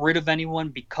couldn't get rid of anyone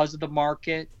because of the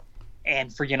market.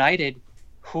 And for United,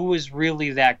 who is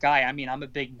really that guy? I mean, I'm a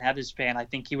big Neves fan. I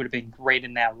think he would have been great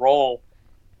in that role.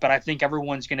 But I think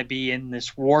everyone's going to be in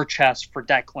this war chest for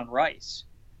Declan Rice.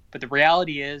 But the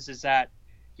reality is that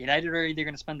United are either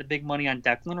going to spend the big money on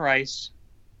Declan Rice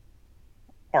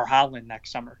or Haaland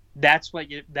next summer. That's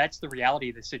the reality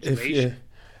of the situation.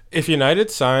 If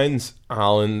United signs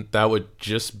Haaland, that would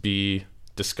just be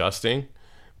disgusting,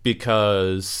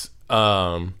 because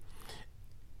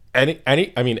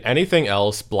anything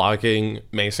else blocking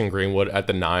Mason Greenwood at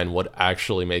the 9 would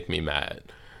actually make me mad.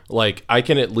 I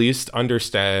can at least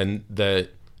understand that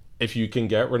if you can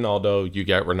get Ronaldo, you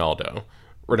get Ronaldo.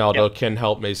 Ronaldo can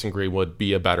help Mason Greenwood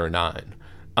be a better 9.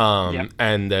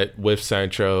 And that with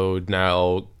Sancho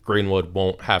now Greenwood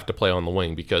won't have to play on the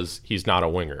wing because he's not a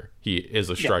winger. He is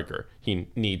a striker. He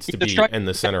needs to be in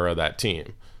the center of that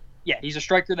team. Yeah, he's a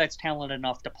striker that's talented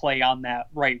enough to play on that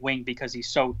right wing because he's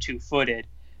so two-footed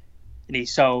and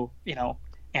he's so,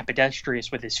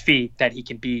 ambidextrous with his feet that he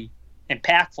can be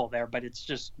impactful there, but it's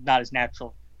just not his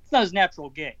natural. It's not his natural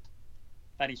gig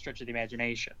by any stretch of the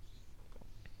imagination.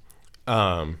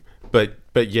 But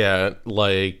yeah,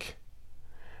 like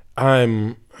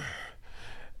I'm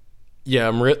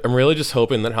really just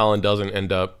hoping that Haaland doesn't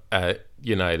end up at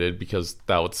United because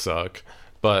that would suck.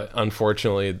 But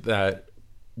unfortunately, that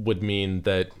would mean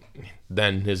that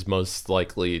then his most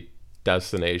likely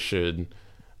destination,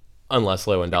 unless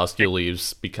Lewandowski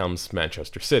leaves, becomes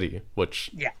Manchester City,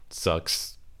 which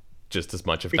sucks just as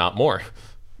much, if not more.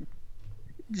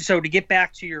 So to get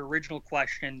back to your original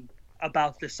question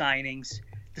about the signings,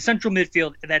 the central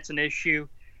midfield, that's an issue.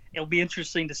 It'll be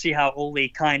interesting to see how Ole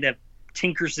kind of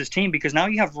tinkers this team because now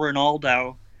you have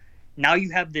Ronaldo. Now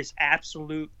you have this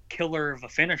absolute killer of a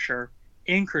finisher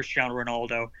in Cristiano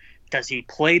Ronaldo. Does he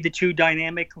play the two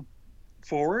dynamic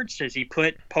forwards? Does he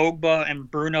put Pogba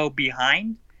and Bruno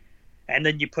behind? And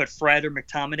then you put Fred or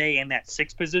McTominay in that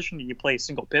sixth position and you play a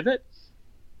single pivot?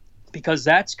 Because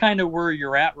that's kind of where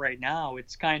you're at right now.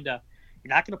 It's kind of,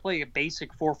 you're not going to play a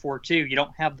basic 4-4-2. You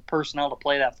don't have the personnel to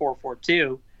play that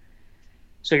 4-4-2.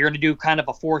 So you're going to do kind of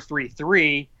a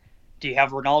 4-3-3. Do you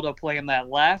have Ronaldo play on that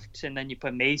left, and then you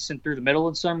put Mason through the middle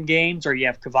in some games, or you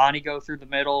have Cavani go through the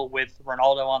middle with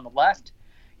Ronaldo on the left?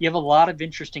 You have a lot of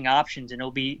interesting options, and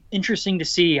it'll be interesting to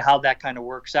see how that kind of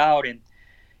works out. And,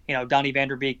 Donny van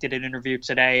der Beek did an interview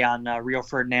today on Rio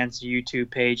Ferdinand's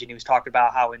YouTube page, and he was talking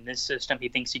about how in this system he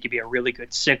thinks he could be a really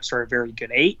good 6 or a very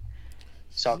good 8.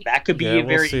 So that could be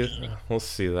we'll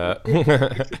see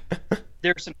that.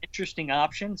 There's some interesting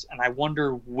options, and I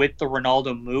wonder with the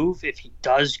Ronaldo move, if he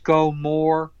does go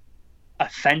more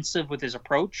offensive with his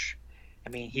approach. I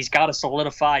mean, he's got a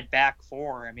solidified back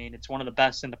four. I mean, it's one of the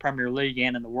best in the Premier League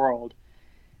and in the world.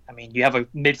 I mean, you have a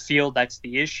midfield, that's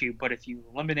the issue, but if you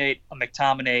eliminate a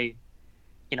McTominay,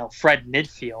 Fred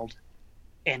midfield,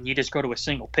 and you just go to a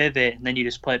single pivot, and then you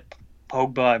just put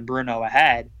Pogba and Bruno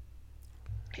ahead,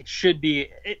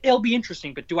 it'll be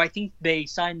interesting. But do I think they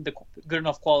signed the good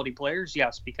enough quality players?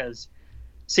 Yes, because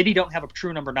City don't have a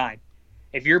true number 9.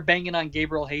 If you're banging on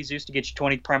Gabriel Jesus to get you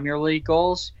 20 Premier League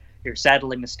goals, you're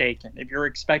sadly mistaken. If you're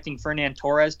expecting Fernan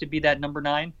Torres to be that number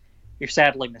 9, you're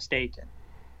sadly mistaken.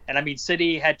 And I mean,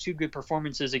 City had 2 good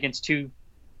performances against 2,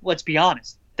 let's be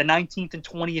honest, the 19th and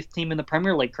 20th team in the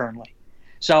Premier League currently.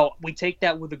 So we take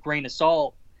that with a grain of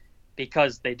salt,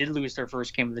 because they did lose their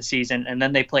first game of the season, and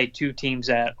then they played 2 teams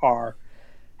that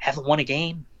haven't won a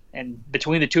game, and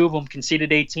between the 2 of them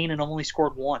conceded 18 and only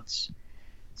scored once.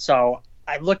 So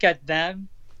I look at them,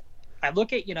 I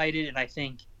look at United, and I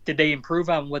think, did they improve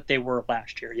on what they were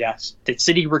last year? Yes. Did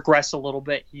City regress a little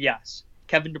bit? Yes.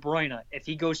 Kevin De Bruyne, if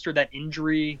he goes through that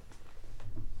injury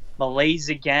malaise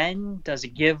again, does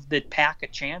it give the pack a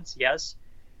chance? Yes.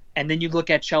 And then you look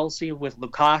at Chelsea with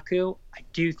Lukaku. I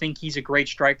do think he's a great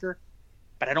striker,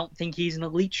 but I don't think he's an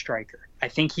elite striker. I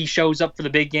think he shows up for the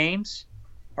big games,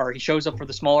 or he shows up for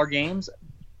the smaller games,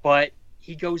 but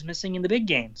he goes missing in the big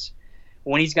games.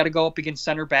 When he's got to go up against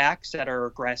center backs that are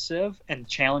aggressive and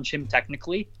challenge him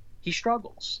technically, he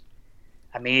struggles.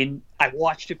 I mean, I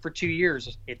watched it for 2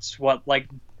 years. It's like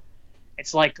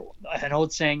an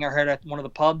old saying I heard at one of the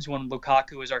pubs when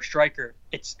Lukaku was our striker.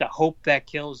 It's the hope that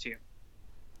kills you.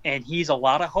 And he's a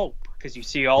lot of hope because you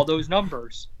see all those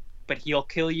numbers, but he'll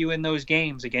kill you in those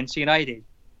games against United,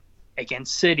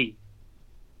 against City,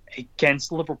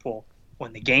 against Liverpool.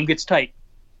 When the game gets tight,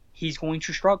 he's going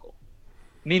to struggle.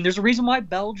 I mean, there's a reason why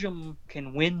Belgium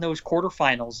can win those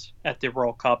quarterfinals at the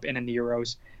World Cup and in the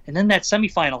Euros, and then that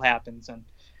semifinal happens, and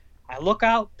I look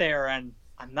out there and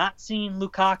I'm not seeing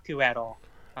Lukaku at all.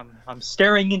 I'm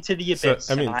staring into the abyss.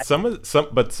 So, I mean, some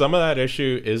of that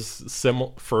issue is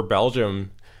similar for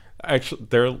Belgium.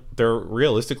 Actually, they're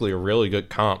realistically a really good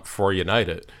comp for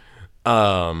United,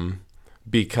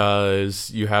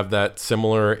 because you have that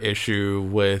similar issue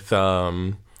with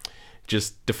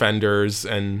just defenders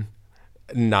and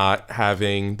not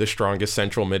having the strongest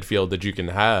central midfield that you can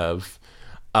have.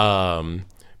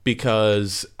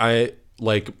 Because I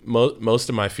like most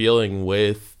of my feeling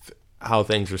with how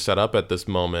things are set up at this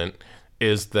moment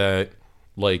is that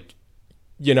like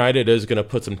United is going to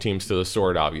put some teams to the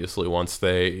sword, obviously, once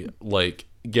they like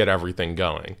get everything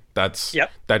going. That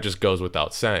just goes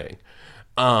without saying.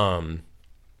 But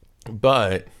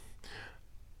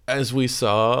as we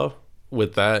saw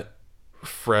with that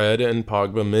Fred and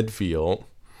Pogba midfield,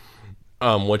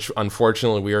 which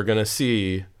unfortunately we are going to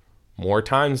see more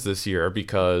times this year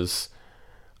because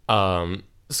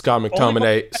Scott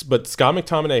McTominay, but Scott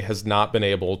McTominay has not been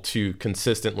able to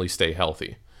consistently stay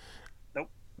healthy. Nope.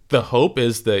 The hope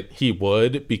is that he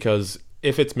would, because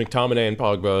if it's McTominay and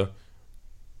Pogba,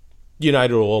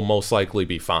 United will most likely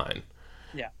be fine.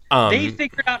 Yeah. They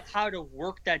figured out how to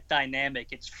work that dynamic.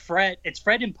 It's Fred and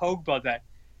Pogba that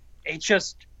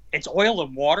it's oil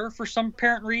and water for some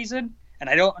apparent reason, and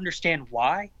I don't understand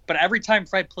why. But every time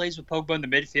Fred plays with Pogba in the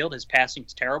midfield, his passing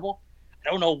is terrible. I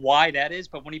don't know why that is,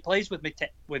 but when he plays with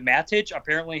Matic,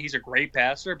 apparently he's a great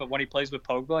passer. But when he plays with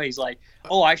Pogba, he's like,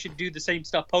 "Oh, I should do the same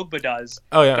stuff Pogba does."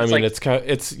 Oh yeah, I mean,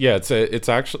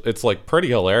 it's like pretty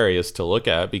hilarious to look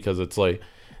at, because it's like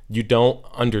you don't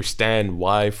understand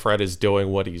why Fred is doing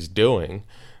what he's doing,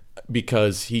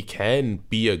 because he can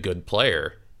be a good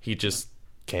player. He just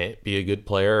can't be a good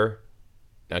player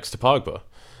next to Pogba.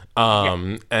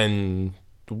 And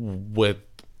with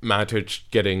Matic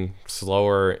getting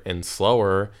slower and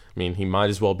slower, I mean, he might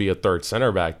as well be a third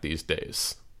center back these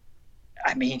days.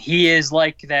 I mean, he is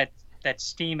like that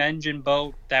steam engine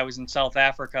boat that was in South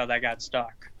Africa that got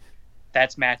stuck.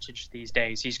 That's Matic these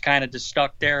days. He's kind of just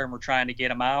stuck there, and we're trying to get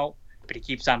him out, but he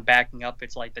keeps on backing up.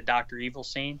 It's like the Dr. Evil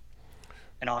scene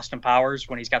in Austin Powers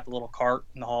when he's got the little cart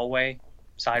in the hallway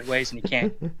sideways and he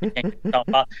can't get himself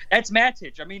out. That's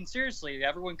Matic. I mean, seriously,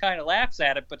 everyone kind of laughs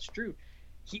at it, but it's true.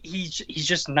 He's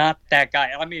just not that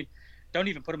guy. I mean, don't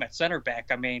even put him at center back.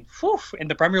 I mean, in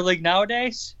the Premier League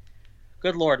nowadays,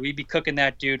 good Lord, we'd be cooking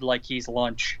that dude like he's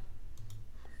lunch.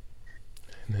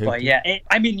 But yeah,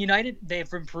 I mean, United,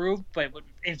 they've improved, but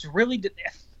it's really,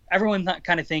 everyone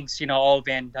kind of thinks,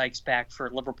 Van Dijk's back for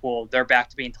Liverpool. They're back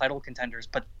to being title contenders,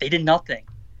 but they did nothing.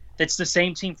 That's the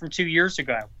same team from 2 years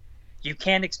ago. You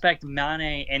can't expect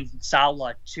Mane and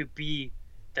Salah to be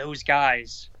those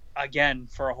guys again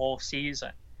for a whole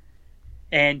season.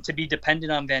 And to be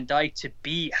dependent on Van Dijk to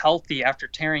be healthy after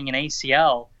tearing an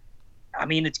ACL, I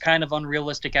mean, it's kind of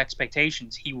unrealistic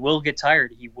expectations. He will get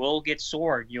tired. He will get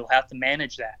sore. You'll have to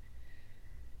manage that.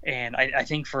 And I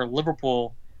think for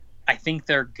Liverpool, I think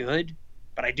they're good,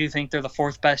 but I do think they're the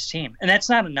fourth best team. And that's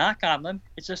not a knock on them.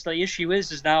 It's just the issue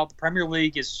is now the Premier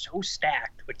League is so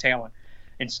stacked with talent.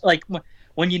 It's like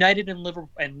when United and Liverpool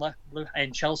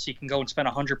and Chelsea can go and spend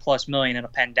 $100+ million in a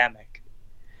pandemic.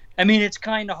 I mean, it's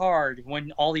kind of hard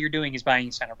when all you're doing is buying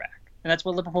a center back. And that's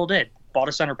what Liverpool did. Bought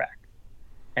a center back.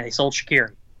 And they sold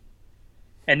Shaqiri.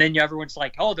 And then everyone's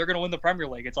like, oh, they're going to win the Premier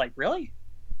League. It's like, really?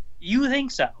 You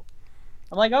think so?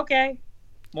 I'm like, okay,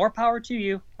 more power to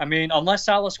you. I mean, unless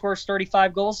Salah scores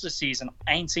 35 goals this season,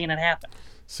 I ain't seeing it happen.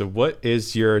 So what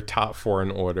is your top four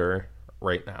in order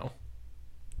right now?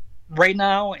 Right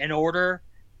now, in order,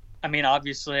 I mean,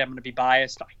 obviously I'm going to be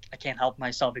biased. I can't help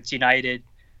myself. It's United.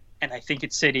 And I think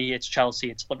it's City, it's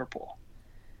Chelsea, it's Liverpool.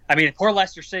 I mean, poor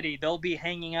Leicester City, they'll be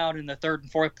hanging out in the third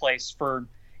and fourth place for,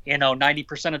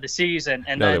 90% of the season.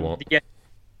 And no, they won't.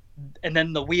 And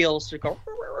then the wheels go,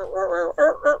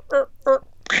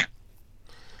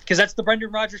 because that's the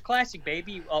Brendan Rodgers Classic,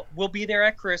 baby. We'll be there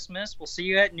at Christmas. We'll see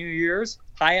you at New Year's,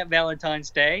 high at Valentine's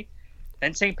Day.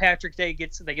 Then St. Patrick's Day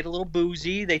they get a little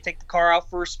boozy. They take the car out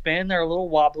for a spin. They're a little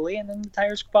wobbly, and then the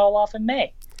tires fall off in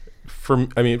May.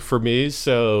 For me,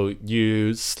 so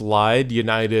you slide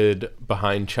United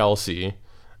behind Chelsea,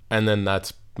 and then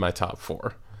that's my top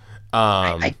four.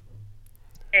 I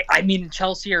mean,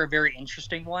 Chelsea are a very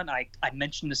interesting one. I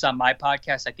mentioned this on my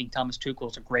podcast. I think Thomas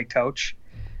Tuchel is a great coach.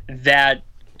 That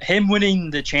him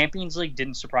winning the Champions League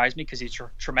didn't surprise me because he's a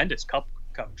tremendous cup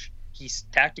coach. He's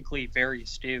tactically very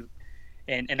astute.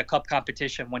 And in a cup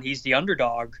competition, when he's the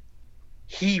underdog,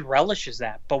 he relishes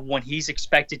that. But when he's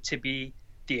expected to be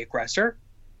the aggressor,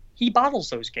 he bottles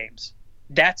those games.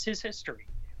 That's his history.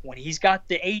 When he's got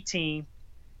the A team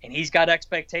and he's got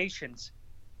expectations,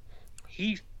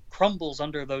 he crumbles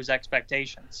under those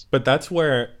expectations. But that's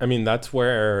where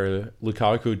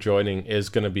Lukaku joining is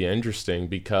going to be interesting,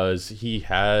 because he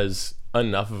has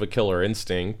enough of a killer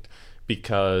instinct,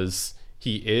 because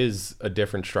he is a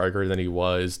different striker than he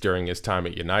was during his time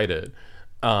at United.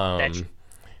 That's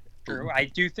true.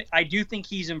 I do think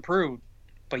he's improved.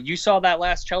 But you saw that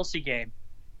last Chelsea game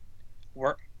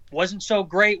where wasn't so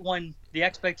great when the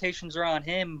expectations are on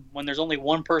him, when there's only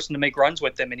one person to make runs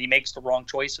with him and he makes the wrong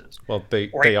choices. Well,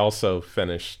 they also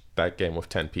finished that game with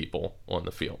 10 people on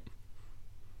the field.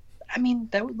 I mean,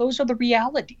 those are the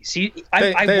realities.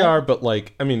 They are, but he'll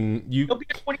be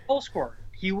a 20-goal scorer.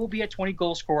 He will be a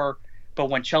 20-goal scorer, but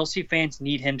when Chelsea fans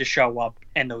need him to show up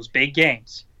in those big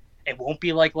games, it won't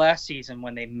be like last season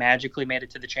when they magically made it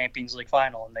to the Champions League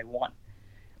final and they won.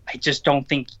 I just don't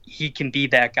think he can be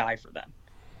that guy for them.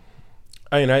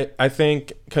 I mean, I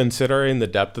think considering the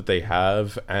depth that they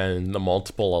have and the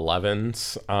multiple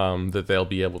 11s that they'll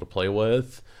be able to play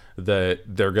with, that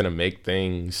they're going to make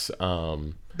things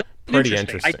pretty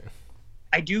interesting.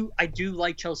 I do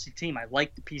like Chelsea team. I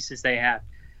like the pieces they have.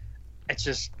 It's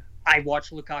just I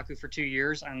watched Lukaku for 2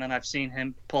 years, and then I've seen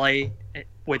him play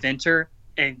with Inter,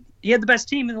 and he had the best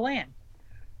team in the land.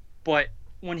 But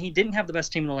when he didn't have the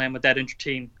best team in the land with that Inter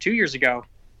team 2 years ago,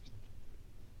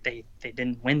 they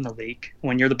didn't win the league.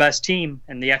 When you're the best team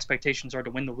and the expectations are to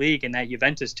win the league, and that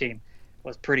Juventus team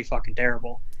was pretty fucking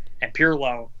terrible. And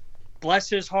Pirlo, bless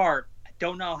his heart, I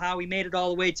don't know how he made it all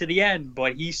the way to the end,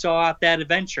 but he saw out that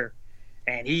adventure.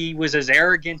 And he was as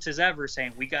arrogant as ever,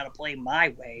 saying, we got to play my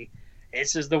way.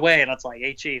 This is the way. And it's like,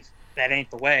 hey, Chief, that ain't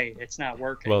the way. It's not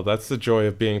working. Well, that's the joy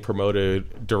of being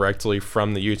promoted directly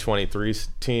from the U23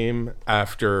 team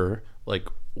after, like,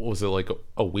 what was it, like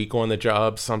a week on the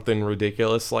job, something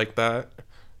ridiculous like that?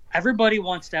 Everybody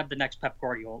wants to have the next Pep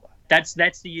Guardiola. That's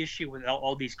the issue with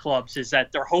all these clubs, is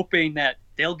that they're hoping that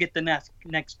they'll get the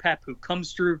next Pep who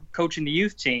comes through coaching the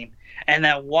youth team, and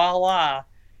that voila,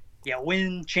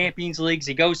 win Champions Leagues.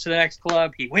 He goes to the next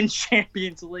club. He wins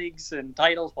Champions Leagues and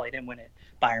titles. Well, he didn't win it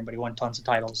Bayern, but he won tons of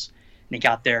titles. And he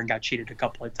got there and got cheated a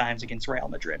couple of times against Real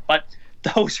Madrid. But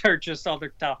those are just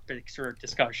other topics for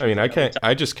discussion. I mean,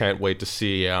 I just can't wait to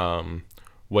see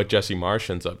what Jesse Marsch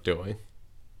ends up doing.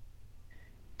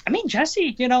 I mean,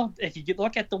 Jesse, if you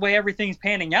look at the way everything's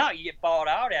panning out, you get bought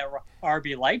out at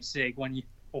RB Leipzig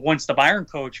once the Bayern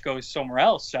coach goes somewhere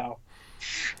else. So,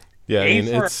 yeah, I mean,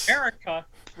 for America,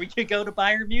 we could go to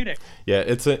Bayern Munich. Yeah,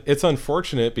 it's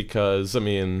unfortunate because, I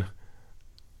mean,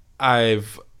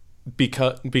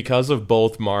 because of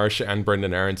both Marsch and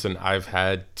Brendan Aronson, I've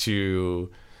had to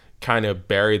kind of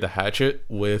bury the hatchet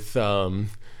with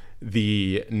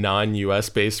the non-US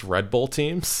based Red Bull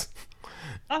teams.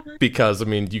 Because, I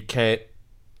mean, you can't.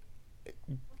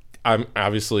 I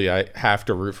have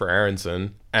to root for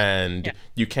Aronson, and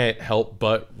you can't help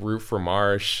but root for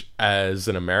Marsch as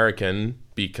an American,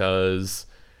 because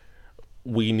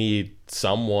we need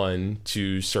someone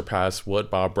to surpass what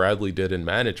Bob Bradley did in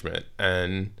management,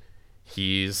 and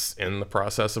he's in the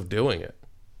process of doing it.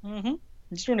 Mm-hmm.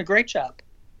 He's doing a great job.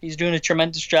 He's doing a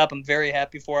tremendous job. I'm very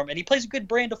happy for him, and he plays a good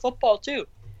brand of football too.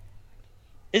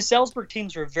 His Salzburg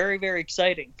teams are very, very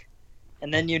exciting.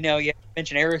 And then, you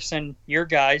mentioned Aronson, your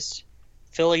guys.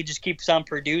 Philly just keeps on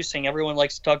producing. Everyone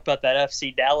likes to talk about that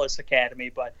FC Dallas Academy,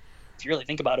 but if you really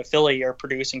think about it, Philly are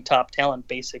producing top talent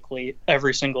basically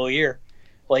every single year.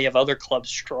 Well, you have other clubs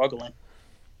struggling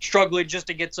just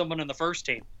to get someone in the first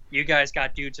team. You guys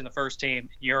got dudes in the first team in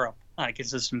Europe on a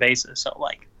consistent basis. So,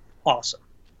 awesome.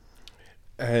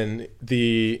 And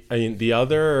the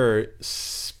other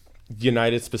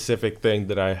United specific thing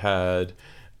that I had,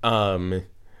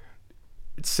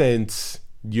 since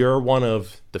you're one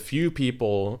of the few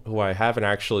people who I haven't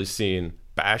actually seen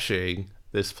bashing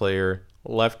this player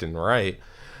left and right,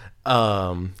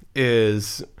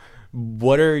 is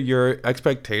what are your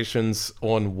expectations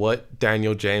on what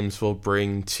Daniel James will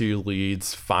bring to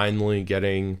Leeds, finally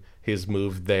getting his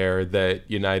move there that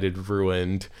United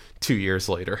ruined 2 years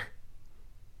later?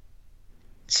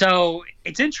 So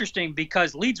it's interesting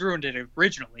because Leeds ruined it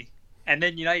originally, and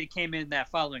then United came in that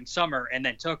following summer and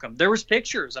then took him. There was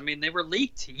pictures. I mean, they were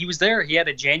leaked. He was there. He had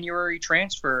a January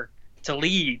transfer to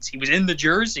Leeds. He was in the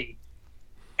jersey,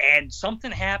 and something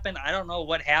happened. I don't know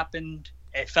what happened.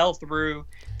 It fell through.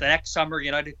 The next summer,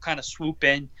 United kind of swoop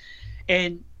in,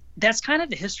 and that's kind of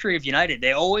the history of United.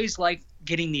 They always like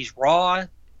getting these raw,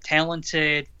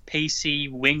 talented, pacey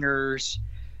wingers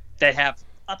that have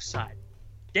upside.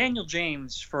 Daniel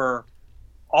James, for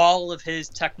all of his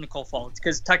technical faults,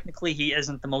 because technically he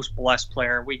isn't the most blessed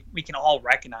player. We can all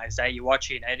recognize that. You watch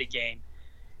a United game,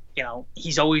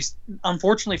 he's always,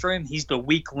 unfortunately for him, he's the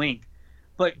weak link.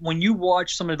 But when you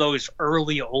watch some of those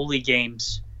early Ole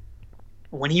games,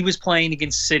 when he was playing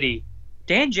against City,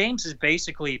 Dan James is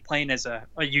basically playing as a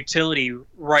utility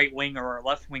right winger or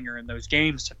left winger in those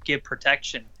games to give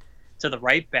protection to the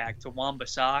right back, to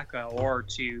Wan-Bissaka, or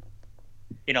to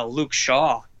Luke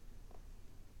Shaw.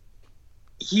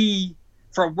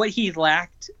 For what he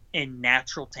lacked in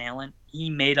natural talent, he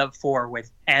made up for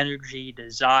with energy,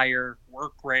 desire,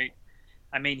 work rate.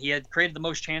 I mean, he had created the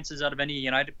most chances out of any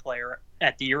United player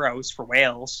at the Euros for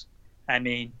Wales. I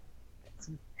mean,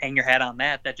 hang your hat on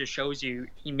that. That just shows you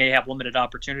he may have limited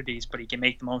opportunities, but he can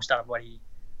make the most out of what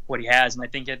he has. And I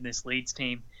think in this Leeds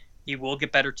team, he will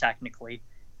get better technically.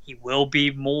 He will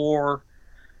be more,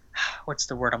 what's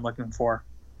the word I'm looking for?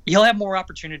 He'll have more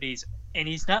opportunities, and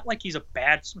he's not like he's a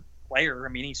bad player. I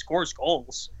mean, he scores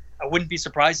goals. I wouldn't be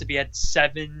surprised if he had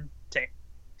 7 to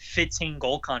 15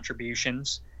 goal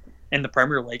contributions in the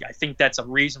Premier League. I think that's a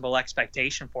reasonable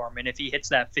expectation for him. And if he hits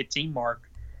that 15 mark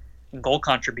in goal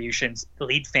contributions, the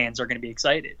Leeds fans are going to be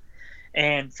excited.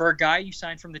 And for a guy you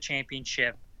signed from the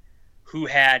Championship who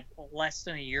had less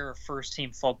than a year of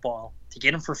first-team football, to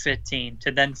get him for 15,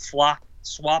 to then swap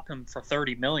him for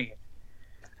 30 million,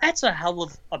 that's a hell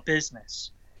of a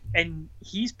business. And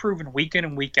he's proven week in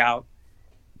and week out,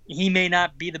 he may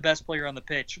not be the best player on the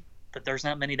pitch, but there's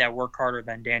not many that work harder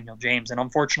than Daniel James. And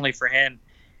unfortunately for him,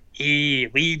 he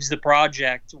leaves the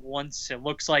project once it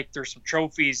looks like there's some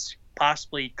trophies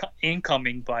possibly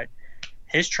incoming, but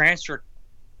his transfer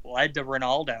led to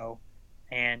Ronaldo,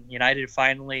 and United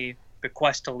finally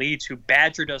bequest to Leeds, who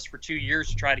badgered us for 2 years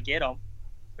to try to get him.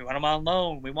 We want him on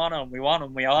loan. We want him.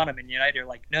 And United are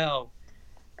like, no.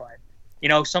 But,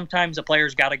 sometimes a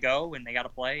player's got to go and they got to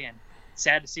play. And it's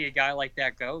sad to see a guy like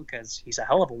that go because he's a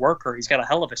hell of a worker. He's got a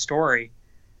hell of a story.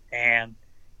 And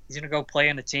he's going to go play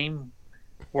in a team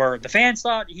where the fans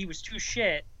thought he was too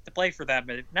shit to play for them.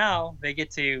 But now they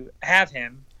get to have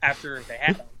him after they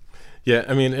had him. Yeah,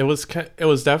 I mean, it was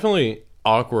definitely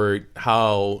awkward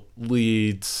how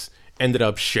Leeds ended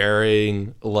up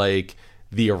sharing like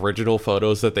the original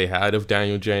photos that they had of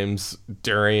Daniel James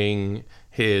during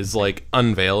his like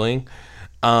unveiling.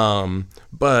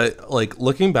 But like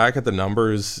looking back at the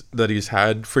numbers that he's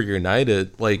had for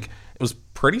United, like it was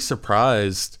pretty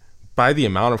surprised by the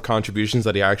amount of contributions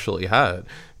that he actually had,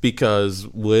 because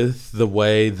with the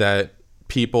way that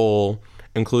people,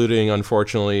 including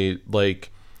unfortunately like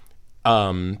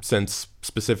since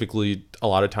specifically a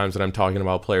lot of times that I'm talking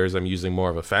about players, I'm using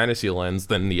more of a fantasy lens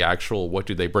than the actual what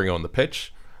do they bring on the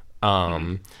pitch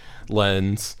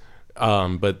lens.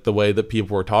 But the way that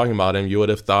people were talking about him, you would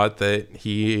have thought that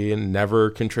he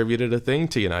never contributed a thing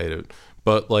to United.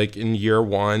 But like in year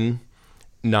one,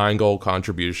 9 goal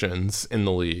contributions in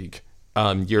the league.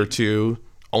 Year two,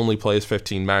 only plays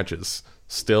 15 matches,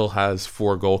 still has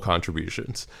 4 goal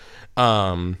contributions.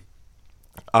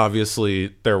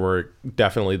 Obviously, there were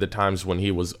definitely the times when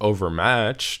he was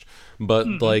overmatched, but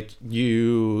like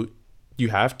you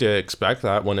have to expect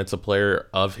that when it's a player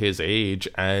of his age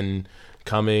and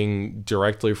coming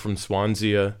directly from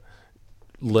Swansea,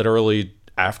 literally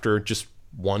after just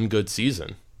one good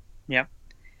season. Yeah,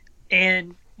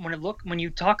 and when you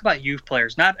talk about youth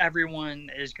players, not everyone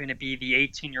is going to be the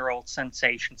 18-year-old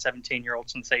sensation, 17-year-old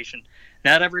sensation.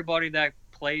 Not everybody that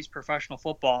plays professional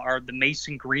football are the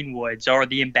Mason Greenwoods or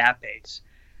the Mbappes.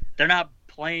 They're not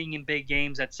playing in big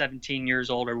games at 17 years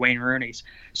old or Wayne Rooney's.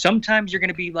 Sometimes you're going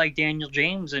to be like Daniel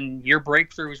James and your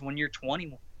breakthrough is when you're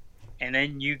 21. And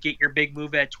then you get your big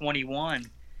move at 21.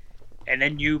 And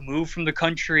then you move from the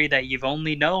country that you've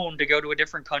only known to go to a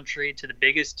different country to the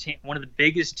biggest one of the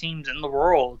biggest teams in the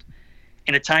world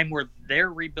in a time where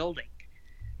they're rebuilding.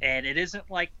 And it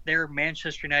isn't like they're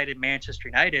Manchester United.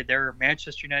 They're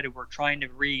Manchester United. We're trying to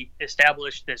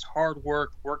re-establish this hard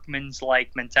work,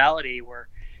 workman's-like mentality where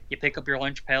you pick up your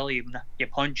lunch pail, you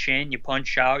punch in, you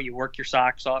punch out, you work your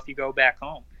socks off, you go back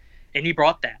home. And he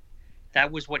brought that.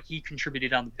 That was what he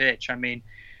contributed on the pitch. I mean,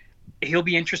 he'll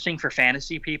be interesting for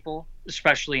fantasy people,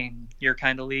 especially in your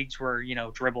kind of leagues where,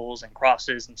 dribbles and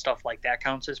crosses and stuff like that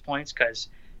counts as points. Because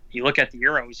you look at the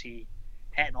Euros, he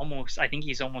had I think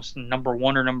he's almost number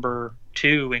 1 or number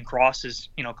 2 in crosses,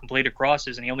 completed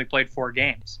crosses, and he only played 4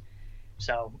 games.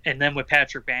 So, and then with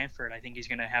Patrick Bamford, I think he's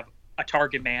going to have a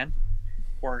target man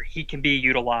where he can be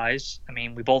utilized. I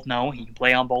mean, we both know he can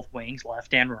play on both wings,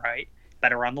 left and right,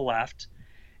 better on the left.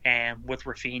 And with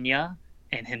Rafinha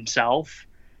and himself,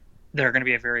 they're going to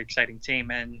be a very exciting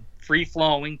team. And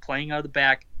free-flowing, playing out of the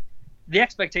back, the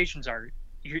expectations are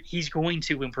he's going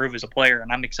to improve as a player,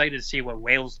 and I'm excited to see what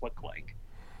Wales look like.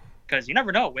 Because you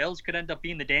never know, Wales could end up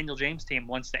being the Daniel James team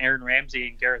once the Aaron Ramsey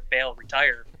and Gareth Bale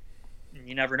retire. And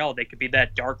you never know, they could be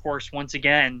that dark horse once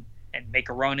again and make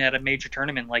a run at a major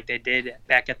tournament like they did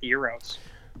back at the Euros.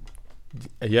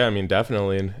 Yeah, I mean,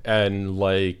 definitely. And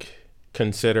like,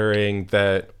 considering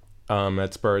that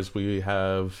at Spurs we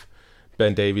have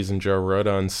Ben Davies and Joe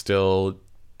Rodon still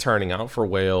turning out for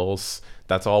Wales,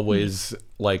 that's always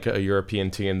like a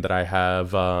European team that I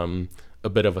have a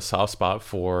bit of a soft spot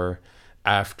for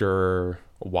after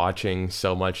watching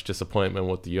so much disappointment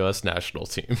with the U.S. national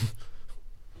team.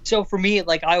 So for me,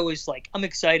 like, I always I'm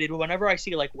excited whenever I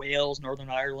see like Wales, Northern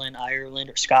Ireland,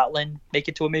 or Scotland make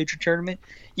it to a major tournament.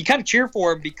 You kind of cheer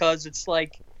for them because it's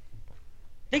like,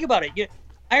 think about it.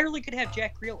 Ireland could have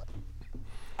Jack Grealish.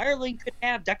 Ireland could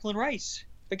have Declan Rice.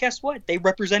 But guess what? They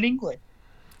represent England.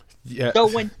 Yeah. So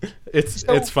when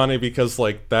it's funny because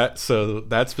like that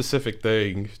specific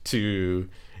thing, to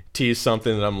tease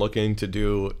something that I'm looking to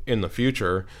do in the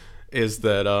future, is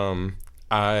that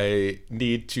I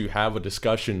need to have a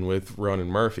discussion with Ronan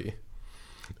Murphy,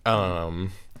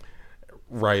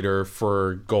 writer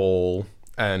for Goal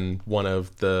and one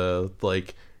of the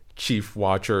like chief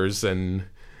watchers and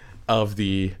of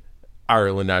the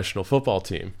Ireland national football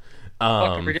team.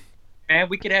 Fucking ridiculous, man.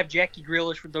 We could have Jackie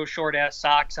Grealish with those short ass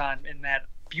socks on in that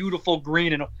beautiful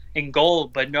green and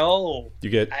gold, but no. You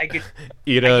get Ida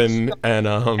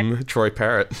and Troy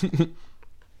Parrott.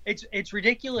 It's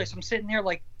ridiculous. I'm sitting there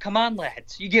like, come on,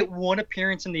 lads. You get one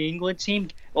appearance in the England team.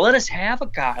 Let us have a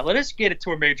guy. Let us get it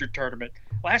to a major tournament.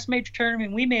 Last major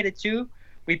tournament we made it to,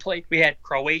 we had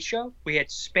Croatia, we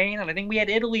had Spain, and I think we had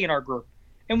Italy in our group.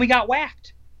 And we got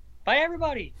whacked by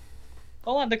everybody.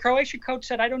 Hold on, the Croatian coach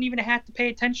said I don't even have to pay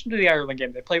attention to the Ireland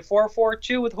game. They play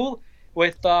 4-4-2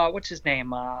 with what's his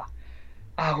name?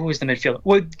 Who was the midfielder?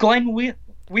 With Glenn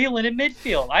Whelan in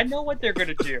midfield. I know what they're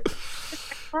gonna do.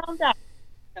 Clowned on.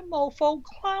 The mofo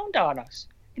clowned on us.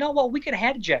 You know what? We could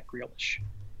have had Jack Grealish.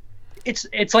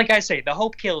 It's like I say, the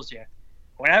hope kills you.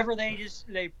 Whenever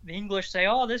the English say,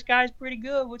 "Oh, this guy's pretty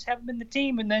good. Let's have him in the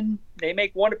team," and then they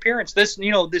make one appearance. This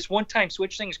one-time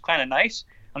switch thing is kind of nice.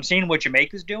 I'm seeing what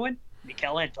Jamaica's doing.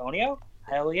 Mikel Antonio,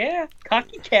 hell yeah,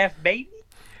 CONCACAF baby.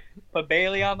 Put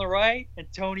Bailey on the right,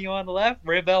 Antonio on the left.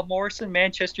 Ravel Morrison,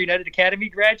 Manchester United Academy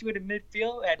graduate in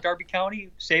midfield at Derby County,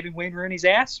 saving Wayne Rooney's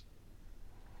ass.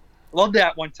 Love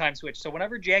that one-time switch. So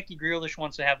whenever Jackie Grealish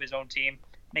wants to have his own team,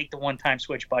 make the one-time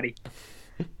switch, buddy.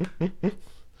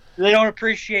 They don't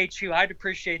appreciate you. I'd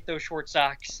appreciate those short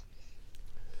socks.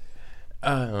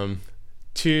 To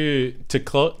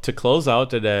close out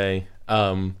today,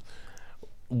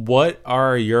 what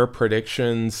are your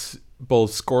predictions,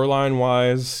 both scoreline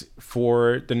wise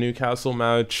for the Newcastle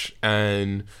match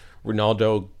and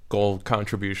Ronaldo goal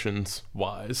contributions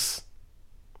wise?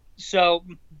 So,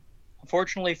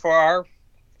 unfortunately for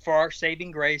our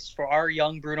saving grace, for our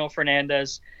young Bruno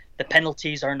Fernandes, the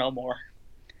penalties are no more.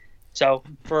 So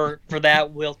for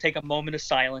that, we'll take a moment of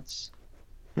silence.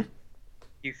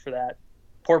 You for that.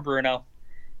 Poor Bruno.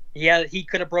 Yeah, he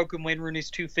could have broken Wayne Rooney's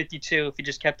 252 if he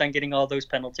just kept on getting all those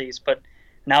penalties. But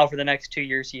now for the next 2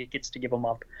 years, he gets to give them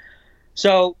up.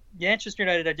 So Manchester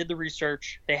United, I did the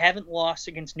research. They haven't lost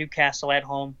against Newcastle at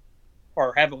home,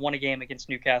 or haven't won a game against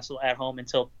Newcastle at home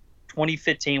until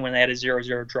 2015 when they had a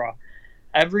 0-0 draw.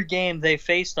 Every game they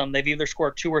faced them, they've either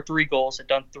scored 2 or 3 goals. They've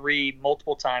done 3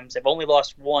 multiple times. They've only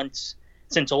lost once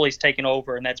since Ole's taken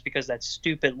over, and that's because that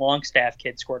stupid Longstaff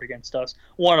kid scored against us.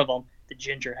 One of them, the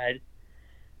gingerhead.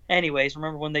 Anyways,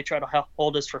 remember when they tried to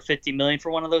hold us for $50 million for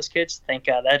one of those kids? Thank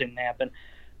God that didn't happen.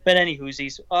 But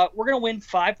anywhoosies, we're going to win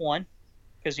 5-1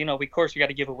 because, of course we got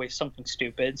to give away something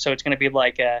stupid. So it's going to be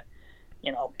like a,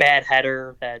 bad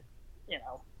header that,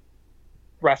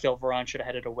 Rafael Varane should have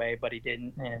headed away, but he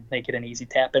didn't, and make it an easy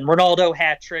tap. And Ronaldo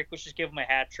hat trick. Let's just give him a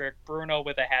hat trick. Bruno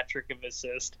with a hat trick of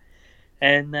assist.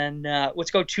 And then let's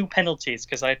go 2 penalties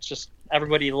because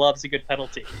everybody loves a good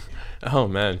penalty. Oh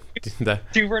man,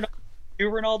 Two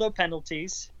Ronaldo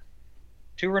penalties.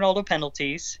 2 Ronaldo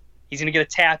penalties. He's gonna get a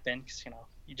tap in because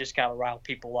you just gotta rile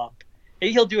people up.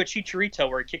 Maybe he'll do a Chicharito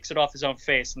where he kicks it off his own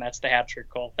face, and that's the hat trick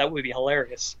goal. That would be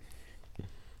hilarious.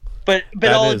 But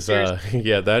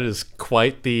that is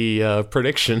quite the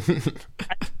prediction. 5-1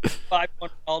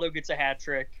 Ronaldo gets a hat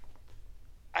trick.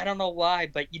 I don't know why,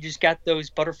 but you just got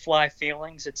those butterfly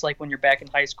feelings. It's like when you're back in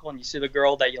high school and you see the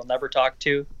girl that you'll never talk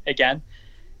to again.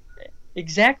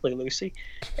 Exactly, Lucy.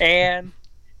 And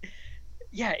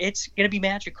yeah, it's gonna be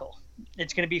magical.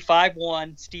 It's gonna be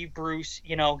 5-1. Steve Bruce,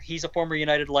 he's a former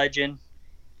United legend.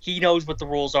 He knows what the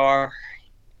rules are.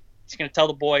 He's gonna tell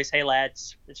the boys, "Hey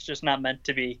lads, it's just not meant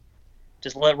to be.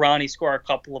 Just let Ronnie score a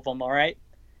couple of them, all right?"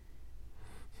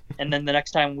 And then the next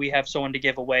time we have someone to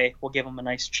give away, we'll give them a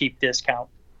nice cheap discount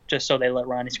just so they let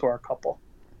Ronnie score a couple.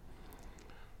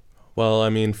 Well, I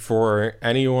mean, for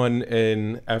anyone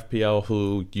in FPL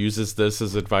who uses this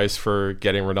as advice for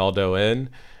getting Ronaldo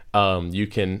in, you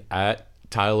can at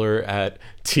Tyler at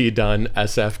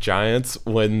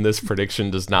TDunSFGiants when this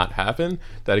prediction does not happen.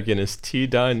 That again is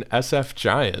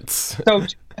TDunSFGiants. So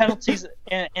 2 penalties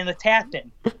and the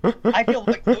tap-in. I feel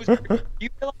like those. You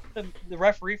feel like the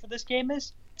referee for this game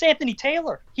is? It's Anthony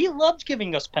Taylor. He loves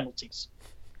giving us penalties.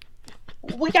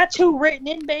 We got 2 written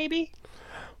in, baby.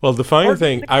 Well, the funny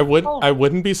thing, I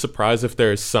wouldn't be surprised if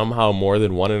there's somehow more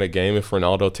than one in a game if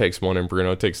Ronaldo takes one and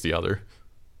Bruno takes the other.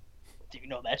 Do you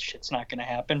know that shit's not going to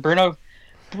happen? Bruno's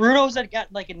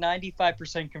got like a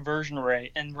 95% conversion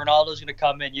rate, and Ronaldo's going to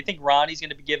come in. You think Ronnie's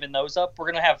going to be giving those up? We're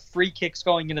going to have free kicks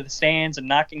going into the stands and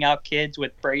knocking out kids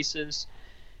with braces.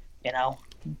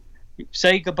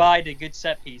 Say goodbye to good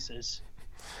set pieces.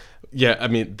 Yeah, I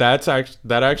mean that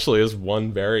actually is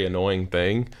one very annoying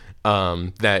thing.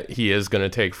 that he is going to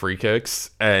take free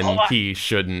kicks, and he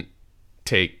shouldn't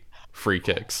take free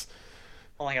kicks.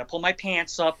 Well, I got to pull my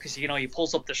pants up because, you know, he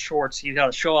pulls up the shorts. You got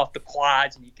to show off the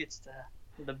quads, and he gets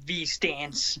the V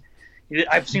stance.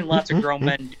 I've seen lots of grown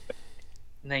men do it,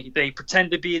 and they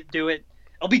pretend to do it.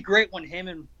 It'll be great when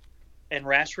him and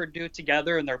Rashford do it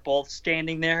together, and they're both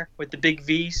standing there with the big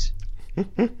V's.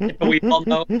 But we all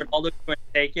know Ronaldo's going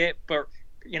to take it. But,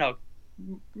 you know,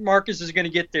 Marcus is going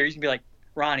to get there. He's going to be like,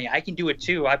 Ronnie, I can do it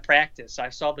too. I practice. I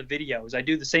saw the videos. I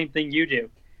do the same thing you do.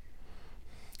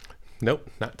 Nope,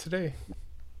 not today.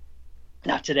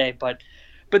 Not today, but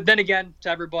then again, to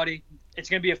everybody, it's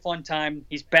going to be a fun time.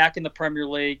 He's back in the Premier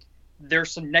League.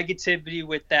 There's some negativity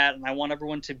with that, and I want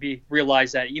everyone to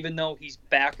realize that even though he's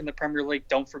back in the Premier League,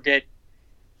 don't forget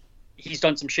he's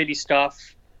done some shitty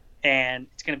stuff, and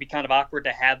it's going to be kind of awkward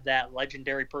to have that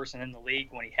legendary person in the league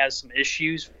when he has some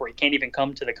issues where he can't even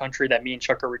come to the country that me and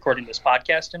Chuck are recording this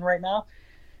podcast in right now.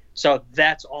 So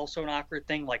that's also an awkward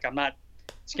thing. Like,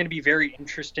 it's going to be very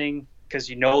interesting because,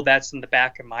 you know, that's in the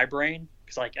back of my brain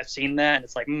because, like, I've seen that, and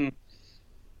it's like,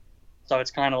 So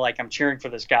it's kind of like I'm cheering for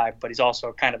this guy, but he's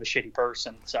also kind of a shitty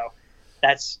person. So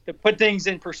that's to put things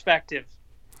in perspective.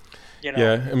 You know,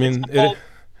 yeah, I mean,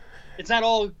 it's not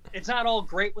all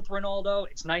great with Ronaldo.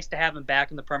 It's nice to have him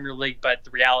back in the Premier League, but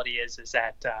the reality is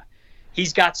that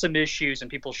he's got some issues,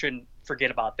 and people shouldn't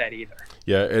forget about that either.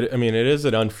 Yeah, it is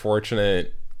an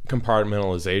unfortunate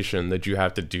compartmentalization that you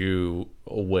have to do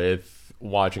with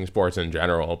watching sports in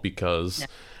general because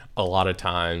a lot of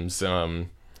times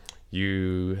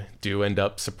you do end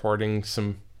up supporting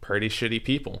some pretty shitty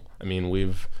people. I mean,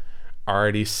 we've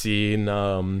already seen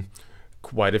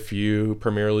quite a few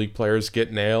Premier League players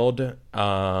get nailed.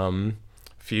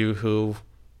 Few who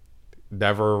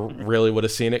never really would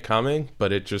have seen it coming,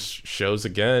 but it just shows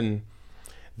again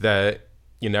that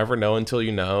you never know until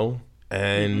you know.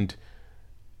 And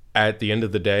at the end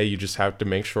of the day, you just have to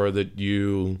make sure that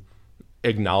you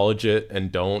acknowledge it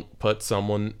and don't put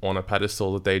someone on a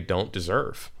pedestal that they don't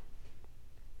deserve.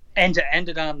 And to end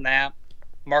it on that,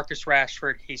 Marcus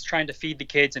Rashford, he's trying to feed the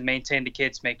kids and maintain the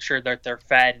kids, make sure that they're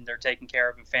fed and they're taken care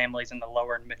of, and families in the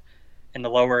lower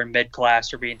and mid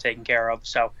class are being taken care of.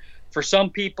 So for some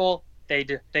people, they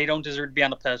don't deserve to be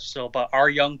on the pedestal, but our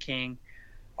young king,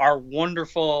 our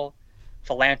wonderful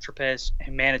philanthropist,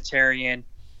 humanitarian,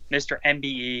 Mr.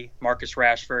 MBE, Marcus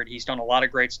Rashford, he's done a lot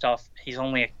of great stuff. He's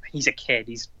a kid.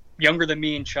 He's younger than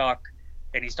me and Chuck,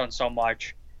 and he's done so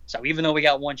much. So even though we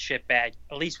got one shitbag,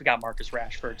 at least we got Marcus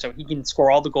Rashford. So he can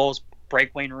score all the goals,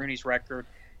 break Wayne Rooney's record,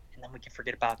 and then we can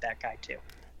forget about that guy too.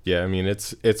 Yeah, I mean,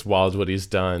 it's wild what he's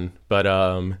done. But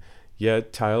yeah,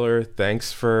 Tyler,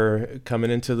 thanks for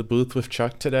coming into the booth with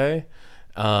Chuck today.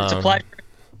 It's a pleasure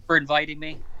for inviting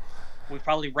me. We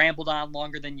probably rambled on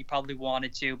longer than you probably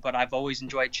wanted to, but I've always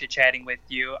enjoyed chit-chatting with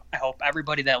you. I hope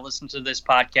everybody that listens to this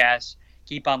podcast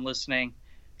keep on listening.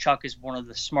 Chuck is one of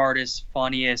the smartest,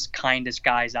 funniest, kindest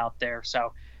guys out there.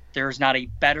 So there's not a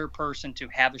better person to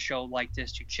have a show like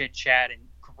this to chit-chat and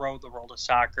grow the world of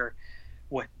soccer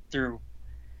through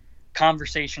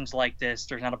conversations like this.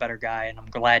 There's not a better guy, and I'm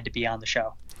glad to be on the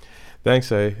show.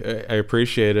 Thanks. I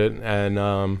appreciate it. And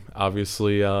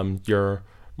obviously you're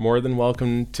more than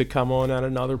welcome to come on at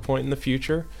another point in the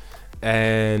future.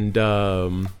 And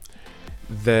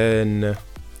then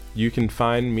you can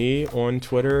find me on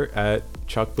Twitter at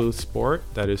Chuck Booth Sport.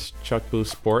 That is Chuck Booth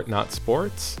Sport, not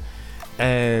sports.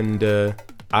 And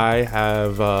I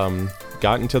have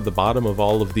gotten to the bottom of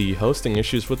all of the hosting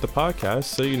issues with the podcast,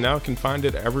 so you now can find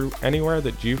it anywhere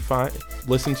that you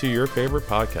listen to your favorite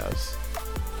podcasts.